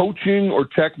coaching or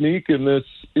technique in this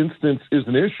instance is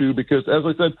an issue because, as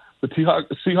I said, the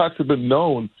Seahawks have been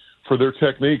known for their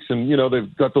techniques, and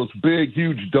they've got those big,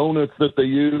 huge donuts that they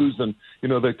use, and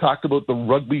they talked about the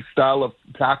rugby style of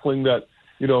tackling that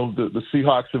the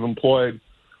Seahawks have employed.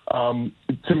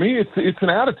 To me, it's an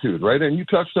attitude, right? And you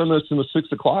touched on this in the 6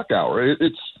 o'clock hour.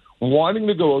 It's wanting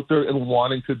to go out there and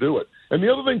wanting to do it. And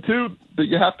the other thing too that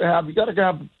you have to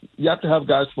have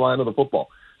guys flying to the football.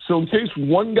 So in case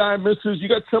one guy misses, you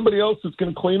got somebody else that's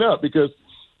going to clean up, because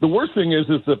the worst thing is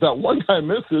that one guy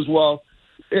misses,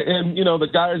 and the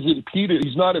guy is impeded.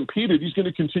 He's not impeded. He's going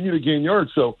to continue to gain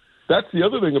yards. So that's the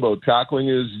other thing about tackling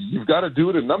is you've got to do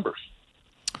it in numbers.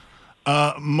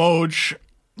 Moj,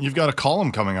 you've got a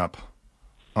column coming up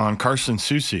on Carson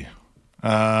Soucy.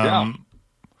 Yeah.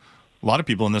 A lot of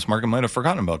people in this market might have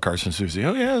forgotten about Carson Soucy.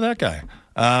 Oh, yeah, that guy.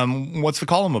 What's the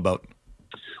column about?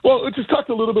 Well, it just talked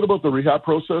a little bit about the rehab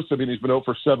process. I mean, he's been out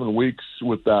for 7 weeks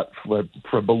with that, for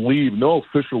I believe, no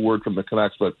official word from the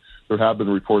Canucks, but there have been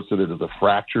reports that it is a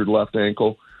fractured left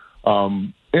ankle.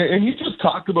 And he just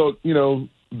talked about,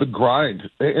 the grind.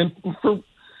 And for,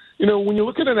 when you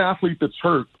look at an athlete that's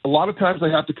hurt, a lot of times they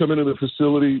have to come into the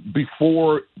facility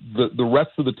before the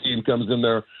rest of the team comes in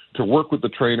there to work with the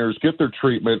trainers, get their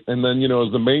treatment, and then,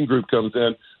 as the main group comes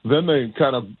in, then they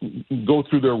kind of go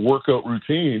through their workout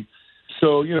routine.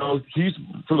 So, he's,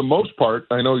 for the most part,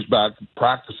 I know he's back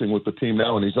practicing with the team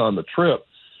now and he's on the trip.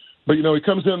 But, he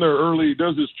comes in there early, he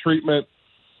does his treatment.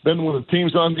 Then when the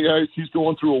team's on the ice, he's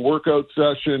going through a workout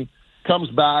session, comes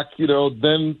back,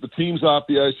 then the team's off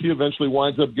the ice. He eventually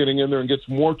winds up getting in there and gets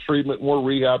more treatment, more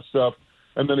rehab stuff.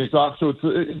 And then he's off. So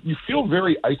you feel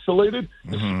very isolated,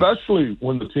 especially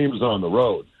when the team is on the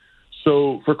road.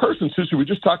 So for Carson Soucy, we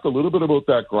just talked a little bit about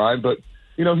that grind, but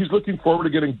he's looking forward to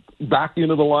getting back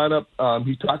into the lineup.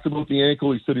 He talked about the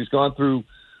ankle. He said he's gone through,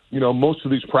 most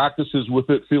of these practices with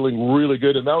it, feeling really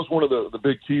good. And that was one of the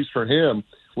big keys for him,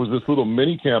 was this little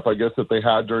mini camp, I guess, that they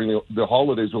had during the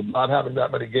holidays, with not having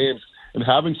that many games and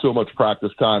having so much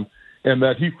practice time, and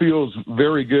that he feels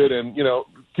very good. And,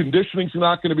 conditioning's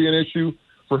not going to be an issue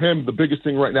for him. The biggest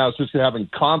thing right now is just having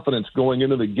confidence going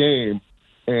into the game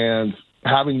and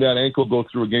having that ankle go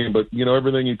through a game. But,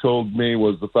 everything he told me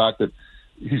was the fact that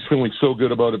he's feeling so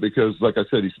good about it because, like I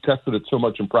said, he's tested it so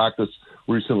much in practice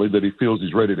recently that he feels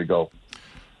he's ready to go.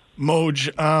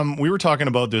 Moj, we were talking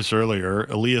about this earlier,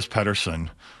 Elias Pettersson.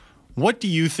 What do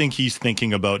you think he's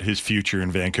thinking about his future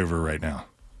in Vancouver right now?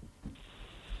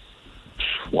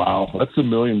 Wow, that's $1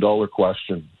 million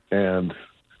question. And,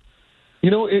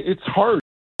 it's hard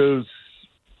because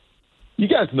you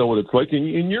guys know what it's like. In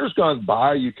years gone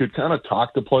by, you could kind of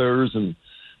talk to players and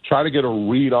try to get a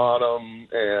read on them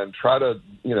and try to,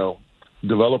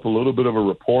 develop a little bit of a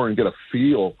rapport and get a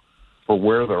feel for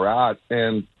where they're at.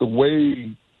 And the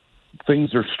way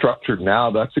things are structured now,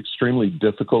 that's extremely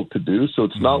difficult to do. So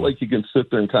it's not like you can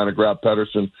sit there and kind of grab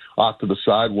Pettersson off to the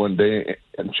side one day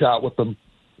and chat with them,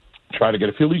 try to get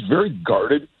a feel. He's very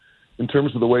guarded in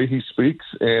terms of the way he speaks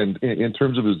and in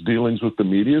terms of his dealings with the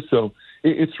media. So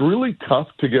it's really tough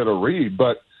to get a read.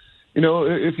 But,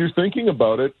 if you're thinking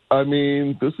about it, I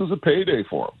mean, this is a payday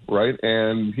for him, right?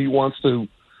 And he wants to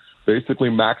basically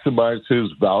maximize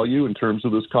his value in terms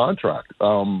of this contract.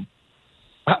 I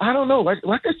don't know. Like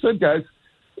I said, guys,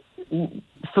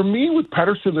 for me with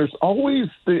Pettersson, there's always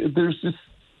there's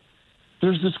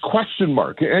this question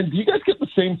mark. And do you guys get the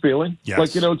same feeling? Yes.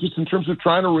 Like, just in terms of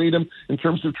trying to read him, in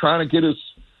terms of trying to get his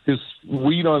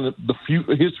read on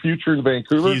his future in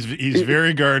Vancouver. He's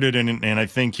very guarded, and I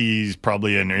think he's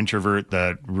probably an introvert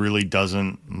that really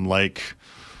doesn't like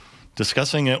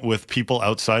discussing it with people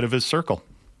outside of his circle.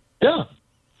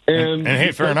 And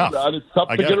hey, fair because enough. of that, it's tough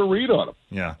I to get get it. a read on him.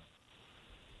 Yeah.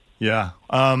 Yeah.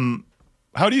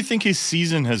 How do you think his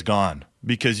season has gone?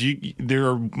 Because there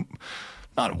are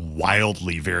not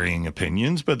wildly varying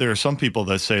opinions, but there are some people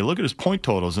that say, look at his point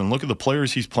totals and look at the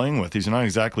players he's playing with. He's not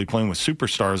exactly playing with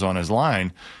superstars on his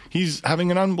line. He's having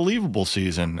an unbelievable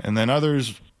season. And then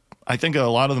others, I think a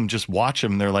lot of them just watch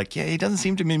him. They're like, yeah, he doesn't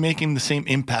seem to be making the same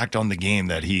impact on the game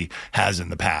that he has in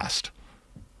the past.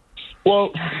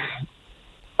 Well,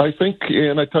 I think,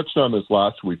 and I touched on this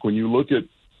last week, when you look at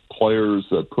players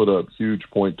that put up huge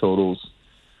point totals,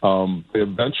 they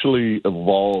eventually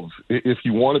evolve. If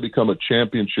you want to become a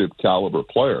championship caliber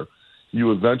player,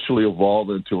 you eventually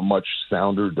evolve into a much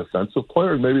sounder defensive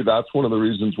player. And maybe that's one of the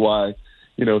reasons why,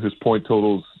 his point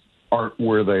totals aren't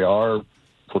where they are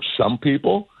for some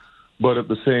people. But at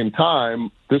the same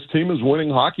time, this team is winning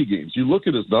hockey games. You look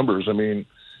at his numbers. I mean,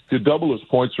 if you double his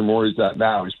points from where he's at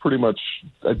now, he's pretty much,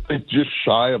 I think, just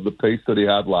shy of the pace that he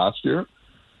had last year.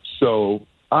 So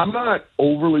I'm not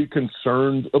overly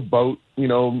concerned about,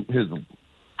 his,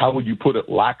 how would you put it,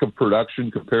 lack of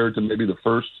production compared to maybe the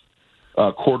first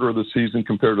quarter of the season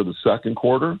compared to the second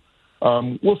quarter.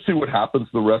 We'll see what happens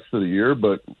the rest of the year,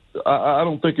 but I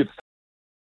don't think it's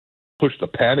push the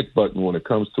panic button when it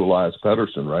comes to Elias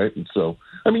Pettersson, right? And so,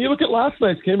 I mean, you look at last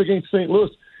night's game against St. Louis.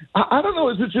 I don't know,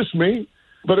 is it just me?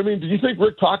 But, I mean, do you think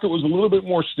Rick Tocchet was a little bit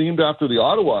more steamed after the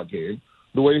Ottawa game,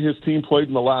 the way his team played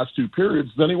in the last two periods,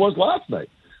 than he was last night?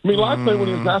 I mean, last night when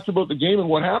he was asked about the game and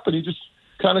what happened, he just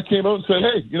kind of came out and said,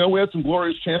 hey, we had some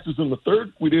glorious chances in the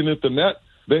third. We didn't hit the net.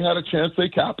 They had a chance. They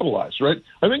capitalized, right?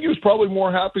 I think he was probably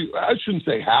more happy. I shouldn't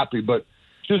say happy, but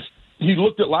just he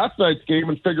looked at last night's game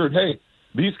and figured, hey,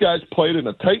 these guys played in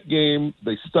a tight game.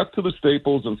 They stuck to the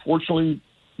staples. Unfortunately,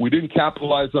 we didn't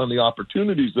capitalize on the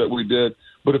opportunities that we did.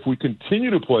 But if we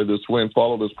continue to play this way and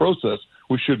follow this process,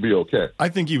 we should be okay. I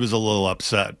think he was a little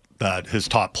upset that his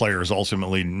top players,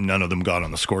 ultimately, none of them got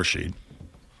on the score sheet.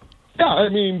 Yeah, I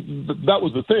mean, that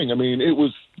was the thing. I mean,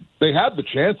 they had the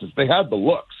chances. They had the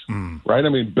looks, right? I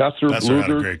mean, Besser had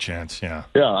a great chance, yeah.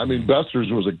 Yeah, I mean, Besser's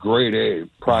was a grade A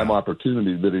prime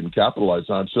opportunity that he didn't capitalize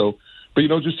on. So, but,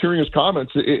 just hearing his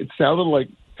comments, it sounded like,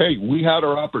 hey, we had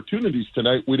our opportunities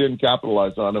tonight. We didn't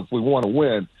capitalize on it. If we want to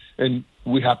win, and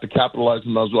we have to capitalize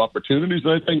on those opportunities.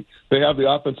 And I think they have the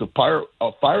offensive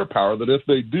firepower that if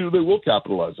they do, they will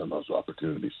capitalize on those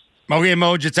opportunities. Okay,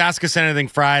 Moj, it's Ask Us Anything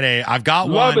Friday. I've got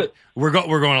Love one. it. We're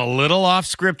going a little off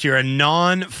script here. A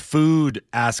non-food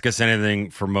Ask Us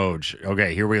Anything for Moj.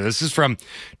 Okay, here we go. This is from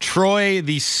Troy,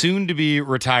 the soon-to-be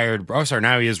retired. Oh, sorry,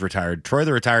 now he is retired. Troy,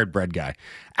 the retired bread guy.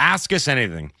 Ask us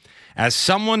anything. As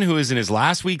someone who is in his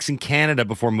last weeks in Canada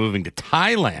before moving to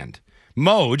Thailand,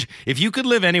 Moj, if you could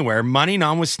live anywhere, money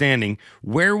notwithstanding,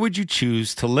 where would you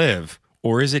choose to live?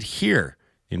 Or is it here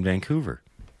in Vancouver?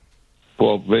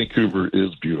 Well, Vancouver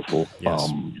is beautiful. Yes.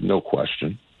 No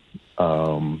question.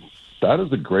 That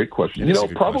is a great question. It is a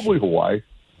good probably question. Hawaii.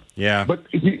 Yeah. But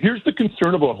here's the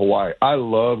concern about Hawaii. I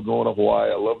love going to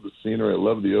Hawaii. I love the scenery. I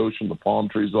love the ocean, the palm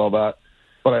trees, all that.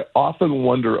 But I often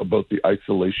wonder about the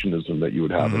isolationism that you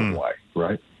would have in Hawaii,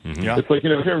 right? Mm-hmm. Yeah. It's like,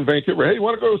 here in Vancouver, hey, you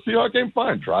want to go to a Seahawks game?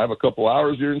 Fine. Drive a couple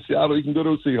hours here in Seattle. You can go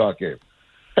to a Seahawks game.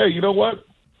 Hey, you know what?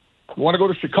 Want to go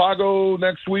to Chicago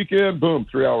next weekend? Boom,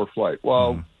 3-hour flight.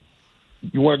 Well,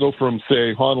 you want to go from,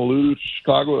 say, Honolulu to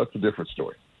Chicago? That's a different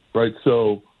story, right?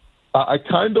 So I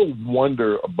kind of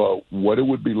wonder about what it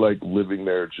would be like living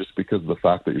there just because of the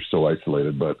fact that you're so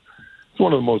isolated. But it's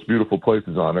one of the most beautiful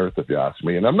places on earth, if you ask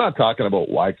me. And I'm not talking about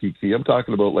Waikiki. I'm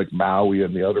talking about like Maui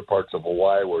and the other parts of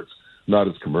Hawaii where it's not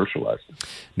as commercialized.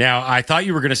 Now, I thought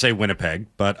you were going to say Winnipeg,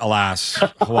 but alas,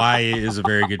 Hawaii is a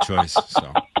very good choice.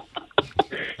 So,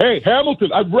 hey,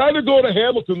 Hamilton. I'd rather go to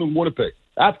Hamilton than Winnipeg.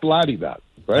 Ask Laddie that.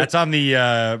 Right? That's on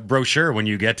the brochure when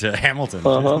you get to Hamilton.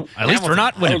 At least we're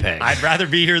not Winnipeg. I'd rather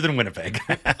be here than Winnipeg.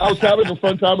 I was having a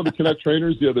fun time with the Canucks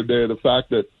trainers the other day. The fact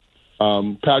that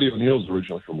Patty O'Neill's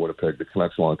originally from Winnipeg, the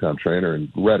Canucks longtime trainer,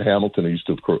 and Red Hamilton, who used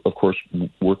to, of course,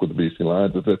 work with the BC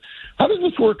Lions. I said, how does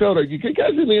this work out? You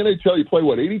guys in the NHL, you play,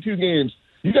 82 games?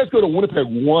 You guys go to Winnipeg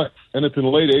once, and it's in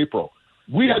late April.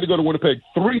 We had to go to Winnipeg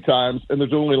 3 times, and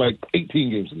there's only like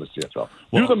 18 games in the CSL.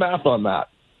 Do the math on that.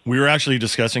 We were actually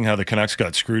discussing how the Canucks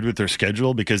got screwed with their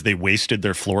schedule because they wasted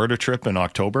their Florida trip in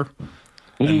October.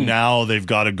 And now they've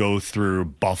got to go through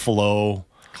Buffalo,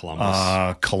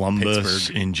 Columbus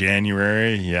Pittsburgh in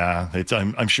January. Yeah,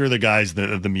 I'm sure the guys,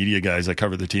 the media guys that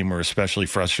cover the team, were especially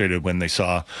frustrated when they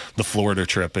saw the Florida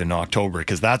trip in October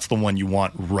because that's the one you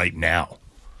want right now.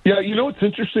 Yeah, what's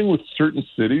interesting with certain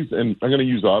cities, and I'm going to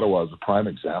use Ottawa as a prime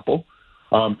example.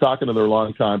 Talking to their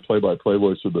longtime play-by-play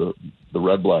voice of the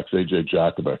Red Blacks, AJ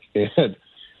Jakovic,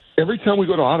 and every time we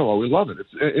go to Ottawa, we love it.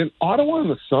 In Ottawa in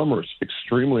the summer is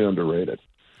extremely underrated,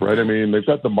 right? I mean, they've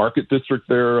got the Market District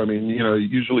there. I mean,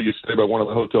 usually you stay by one of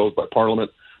the hotels by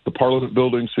the Parliament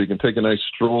building, so you can take a nice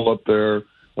stroll up there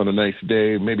on a nice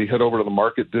day, maybe head over to the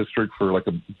Market District for like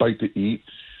a bite to eat.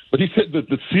 But he said that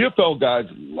the CFL guys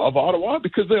love Ottawa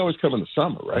because they always come in the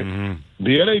summer, right? Mm-hmm.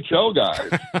 The NHL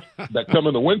guys that come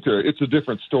in the winter, it's a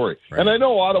different story. Right. And I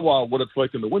know Ottawa, what it's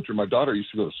like in the winter. My daughter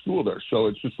used to go to school there, so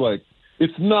it's just like,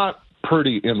 it's not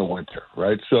pretty in the winter,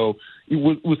 right? So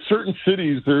with certain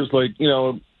cities, there's like,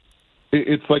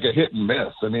 it's like a hit and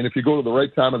miss. I mean, if you go to the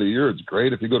right time of the year, it's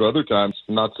great. If you go to other times,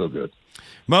 not so good.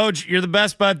 Moj, you're the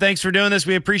best, bud. Thanks for doing this.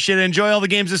 We appreciate it. Enjoy all the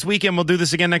games this weekend. We'll do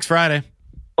this again next Friday.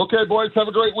 Okay, boys. Have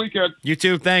a great weekend. You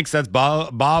too. Thanks. That's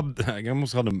Bob. I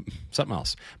almost called him something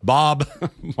else. Bob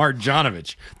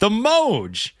Marjanovic. The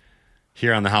Moj.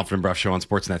 Here on the Halford and Bruff Show on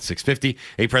Sportsnet 650,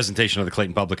 a presentation of the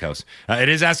Clayton Public House. It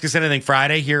is Ask Us Anything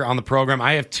Friday here on the program.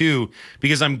 I have two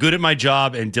because I'm good at my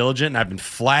job and diligent, and I've been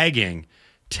flagging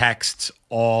texts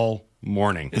all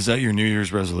morning. Is that your New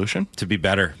Year's resolution? To be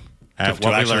better at to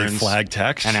what we actually learn flag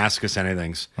text and Ask Us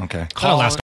Anythings. Okay.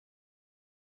 Ask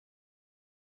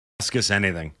Us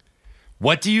Anything.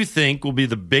 What do you think will be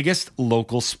the biggest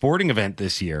local sporting event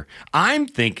this year? I'm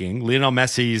thinking Lionel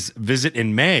Messi's visit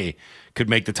in May could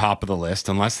make the top of the list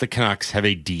unless the Canucks have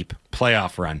a deep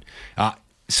playoff run.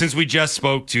 Since we just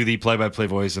spoke to the play-by-play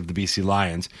voice of the BC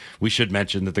Lions, we should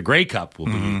mention that the Grey Cup will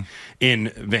be in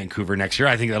Vancouver next year.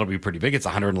 I think that'll be pretty big. It's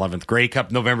the 111th Grey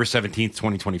Cup, November 17th,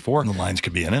 2024. The Lions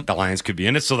could be in it. The Lions could be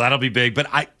in it, so that'll be big. But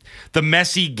the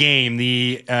Messi game,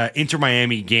 the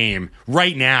Inter-Miami game,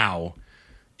 right now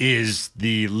is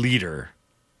the leader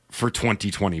for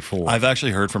 2024. I've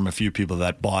actually heard from a few people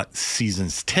that bought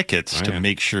season's tickets to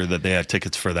make sure that they had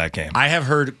tickets for that game. I have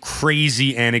heard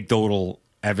crazy anecdotal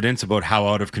evidence about how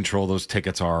out of control those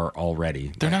tickets are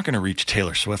already. They're not going to reach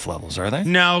Taylor Swift levels, are they?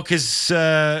 No, because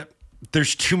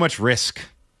there's too much risk.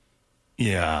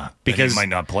 Yeah, because he might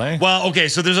not play. Well, okay,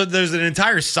 so there's an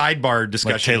entire sidebar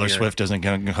discussion. Like Taylor here. Swift doesn't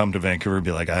come to Vancouver and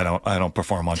be like, I don't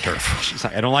perform on turf.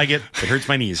 I don't like it. It hurts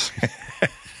my knees.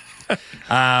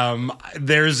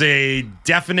 There's a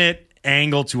definite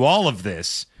angle to all of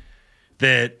this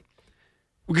that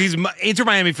because Inter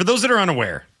Miami, for those that are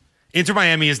unaware, Inter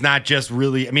Miami is not just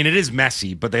really, I mean, it is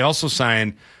Messi, but they also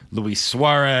signed Luis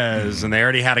Suarez and they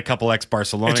already had a couple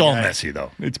ex-Barcelona It's all guys. Messi,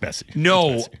 though. It's Messi.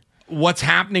 No, it's Messi. What's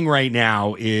happening right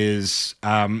now is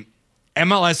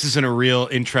MLS is in a real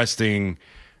interesting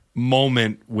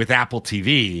moment with Apple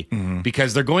TV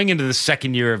because they're going into the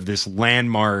second year of this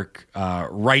landmark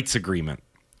rights agreement,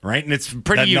 right? And it's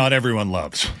pretty not everyone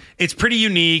loves. It's pretty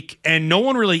unique, and no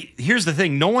one really. Here's the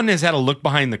thing: no one has had a look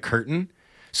behind the curtain.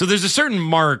 So there's a certain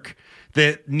mark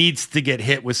that needs to get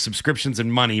hit with subscriptions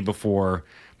and money before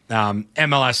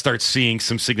MLS starts seeing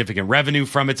some significant revenue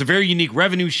from it. It's a very unique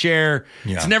revenue share.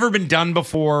 Yeah. It's never been done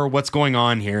before. What's going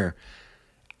on here?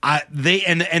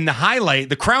 The highlight,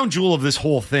 the crown jewel of this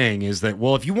whole thing is that,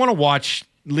 well, if you want to watch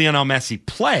Lionel Messi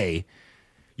play,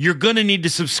 you're going to need to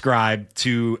subscribe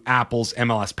to Apple's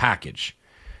MLS package.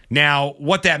 Now,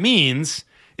 what that means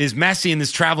is Messi and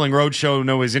this traveling roadshow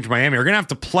known as Inter Miami are going to have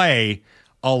to play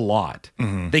a lot.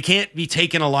 They can't be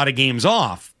taking a lot of games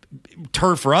off,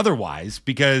 turf or otherwise,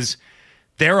 because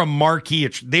they're a marquee.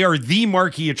 They are the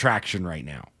marquee attraction right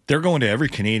now. They're going to every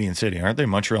Canadian city, aren't they?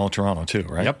 Montreal, Toronto, too,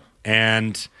 right? Yep.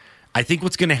 And I think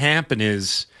what's going to happen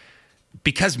is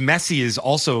because Messi is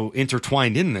also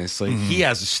intertwined in this, like he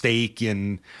has a stake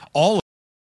in all of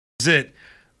it, that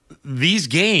these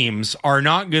games are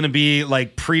not going to be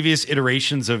like previous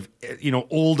iterations of,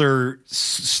 older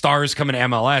stars coming to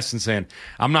MLS and saying,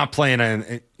 I'm not playing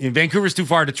in Vancouver's too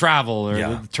far to travel or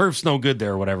the turf's no good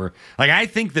there or whatever. Like, I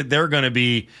think that they're going to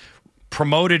be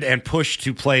promoted and pushed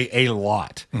to play a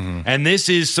lot. And this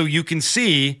is so you can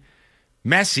see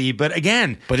Messi, but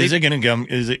again, is it going to come?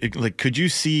 Is it like? Could you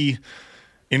see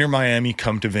Inter Miami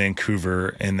come to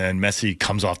Vancouver and then Messi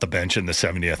comes off the bench in the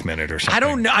 70th minute or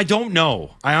something? I don't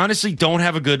know. I honestly don't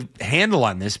have a good handle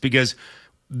on this because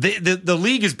the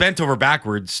league is bent over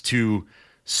backwards to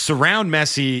surround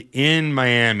Messi in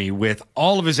Miami with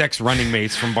all of his ex-running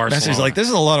mates from Barcelona. Messi's like, this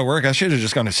is a lot of work. I should have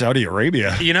just gone to Saudi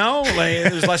Arabia.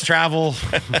 There's less travel.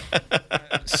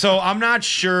 So I'm not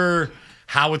sure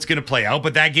how it's going to play out,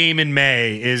 but that game in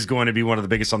May is going to be one of the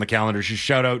biggest on the calendar. So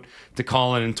shout out to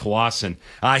Colin and Tawasin.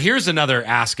 Here's another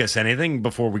Ask Us Anything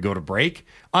before we go to break.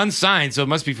 Unsigned, so it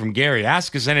must be from Gary.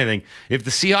 Ask us anything. If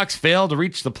the Seahawks fail to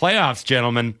reach the playoffs,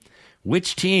 gentlemen,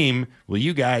 which team will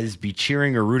you guys be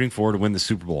cheering or rooting for to win the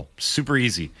Super Bowl? Super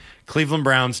easy. Cleveland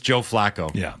Browns, Joe Flacco.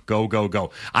 Yeah. Go, go,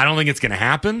 go. I don't think it's going to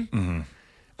happen.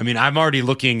 I mean, I'm already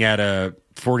looking at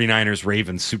 49ers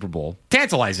Ravens Super Bowl.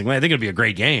 Tantalizingly, I think it'll be a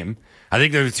great game. I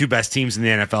think they're the two best teams in the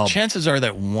NFL. Chances are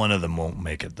that one of them won't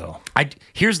make it, though.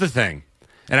 Here's the thing,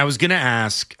 and I was going to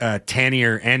ask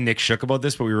Tanier and Nick Shook about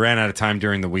this, but we ran out of time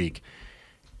during the week.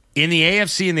 In the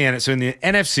AFC and in the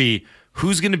NFC,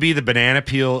 who's going to be the banana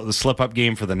peel, the slip-up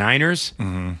game for the Niners?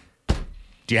 Mm-hmm.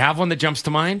 Do you have one that jumps to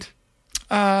mind?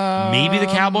 Maybe the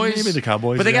Cowboys? Maybe the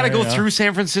Cowboys. But they got to go through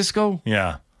San Francisco?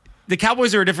 Yeah. The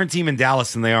Cowboys are a different team in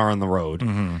Dallas than they are on the road.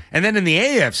 Mm-hmm. And then in the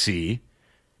AFC,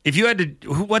 if you had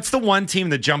to, what's the one team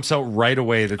that jumps out right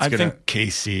away that's going to... I think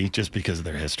KC, just because of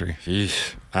their history.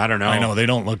 I don't know. I know, they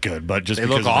don't look good, but just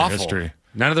because of their history.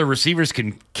 None of their receivers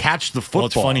can catch the football. Well,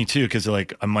 it's funny, too, because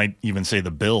I might even say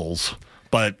the Bills,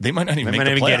 but they might not even make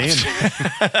the playoffs.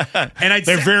 Get in. And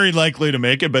they're very likely to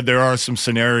make it, but there are some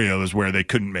scenarios where they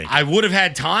couldn't make it. I would have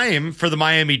had time for the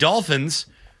Miami Dolphins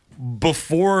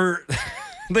before...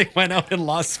 They went out and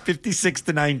lost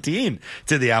 56-19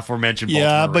 to the aforementioned Baltimore.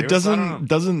 Yeah, but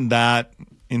doesn't that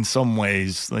in some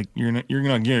ways, like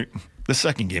the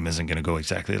second game isn't going to go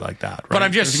exactly like that, right? But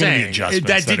I'm just saying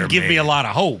that didn't give me a lot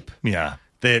of hope. Yeah,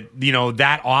 that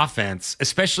that offense,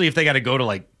 especially if they got to go to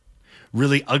like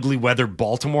really ugly weather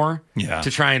Baltimore to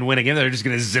try and win again, they're just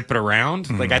going to zip it around.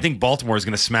 Mm-hmm. Like I think Baltimore is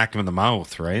going to smack them in the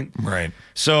mouth, right? Right.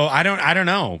 So I don't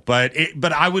know, but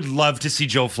I would love to see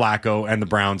Joe Flacco and the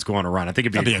Browns go on a run. I think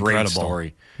it'd be a great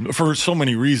story for so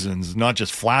many reasons, not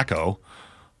just Flacco,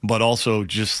 but also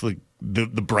just like the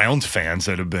Browns fans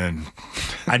that have been.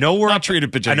 I know we're not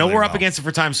treated particularly. I know we're up well. against it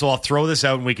for time, so I'll throw this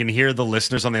out and we can hear the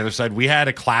listeners on the other side. We had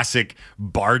a classic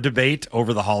bar debate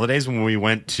over the holidays when we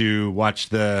went to watch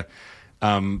the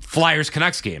Flyers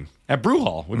Canucks game at Brew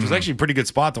Hall, which was actually a pretty good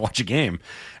spot to watch a game.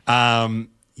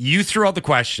 You threw out the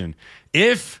question: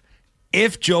 if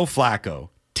Joe Flacco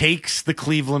takes the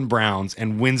Cleveland Browns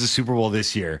and wins the Super Bowl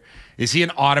this year, is he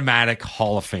an automatic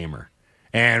Hall of Famer?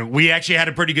 And we actually had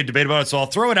a pretty good debate about it, so I'll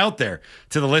throw it out there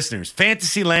to the listeners.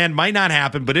 Fantasyland might not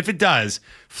happen, but if it does,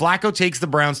 Flacco takes the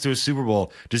Browns to a Super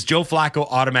Bowl. Does Joe Flacco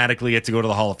automatically get to go to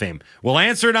the Hall of Fame? We'll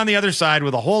answer it on the other side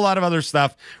with a whole lot of other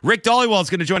stuff. Rick Dollywell is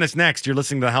going to join us next. You're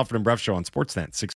listening to the Halford and Bruff Show on Sportsnet 6.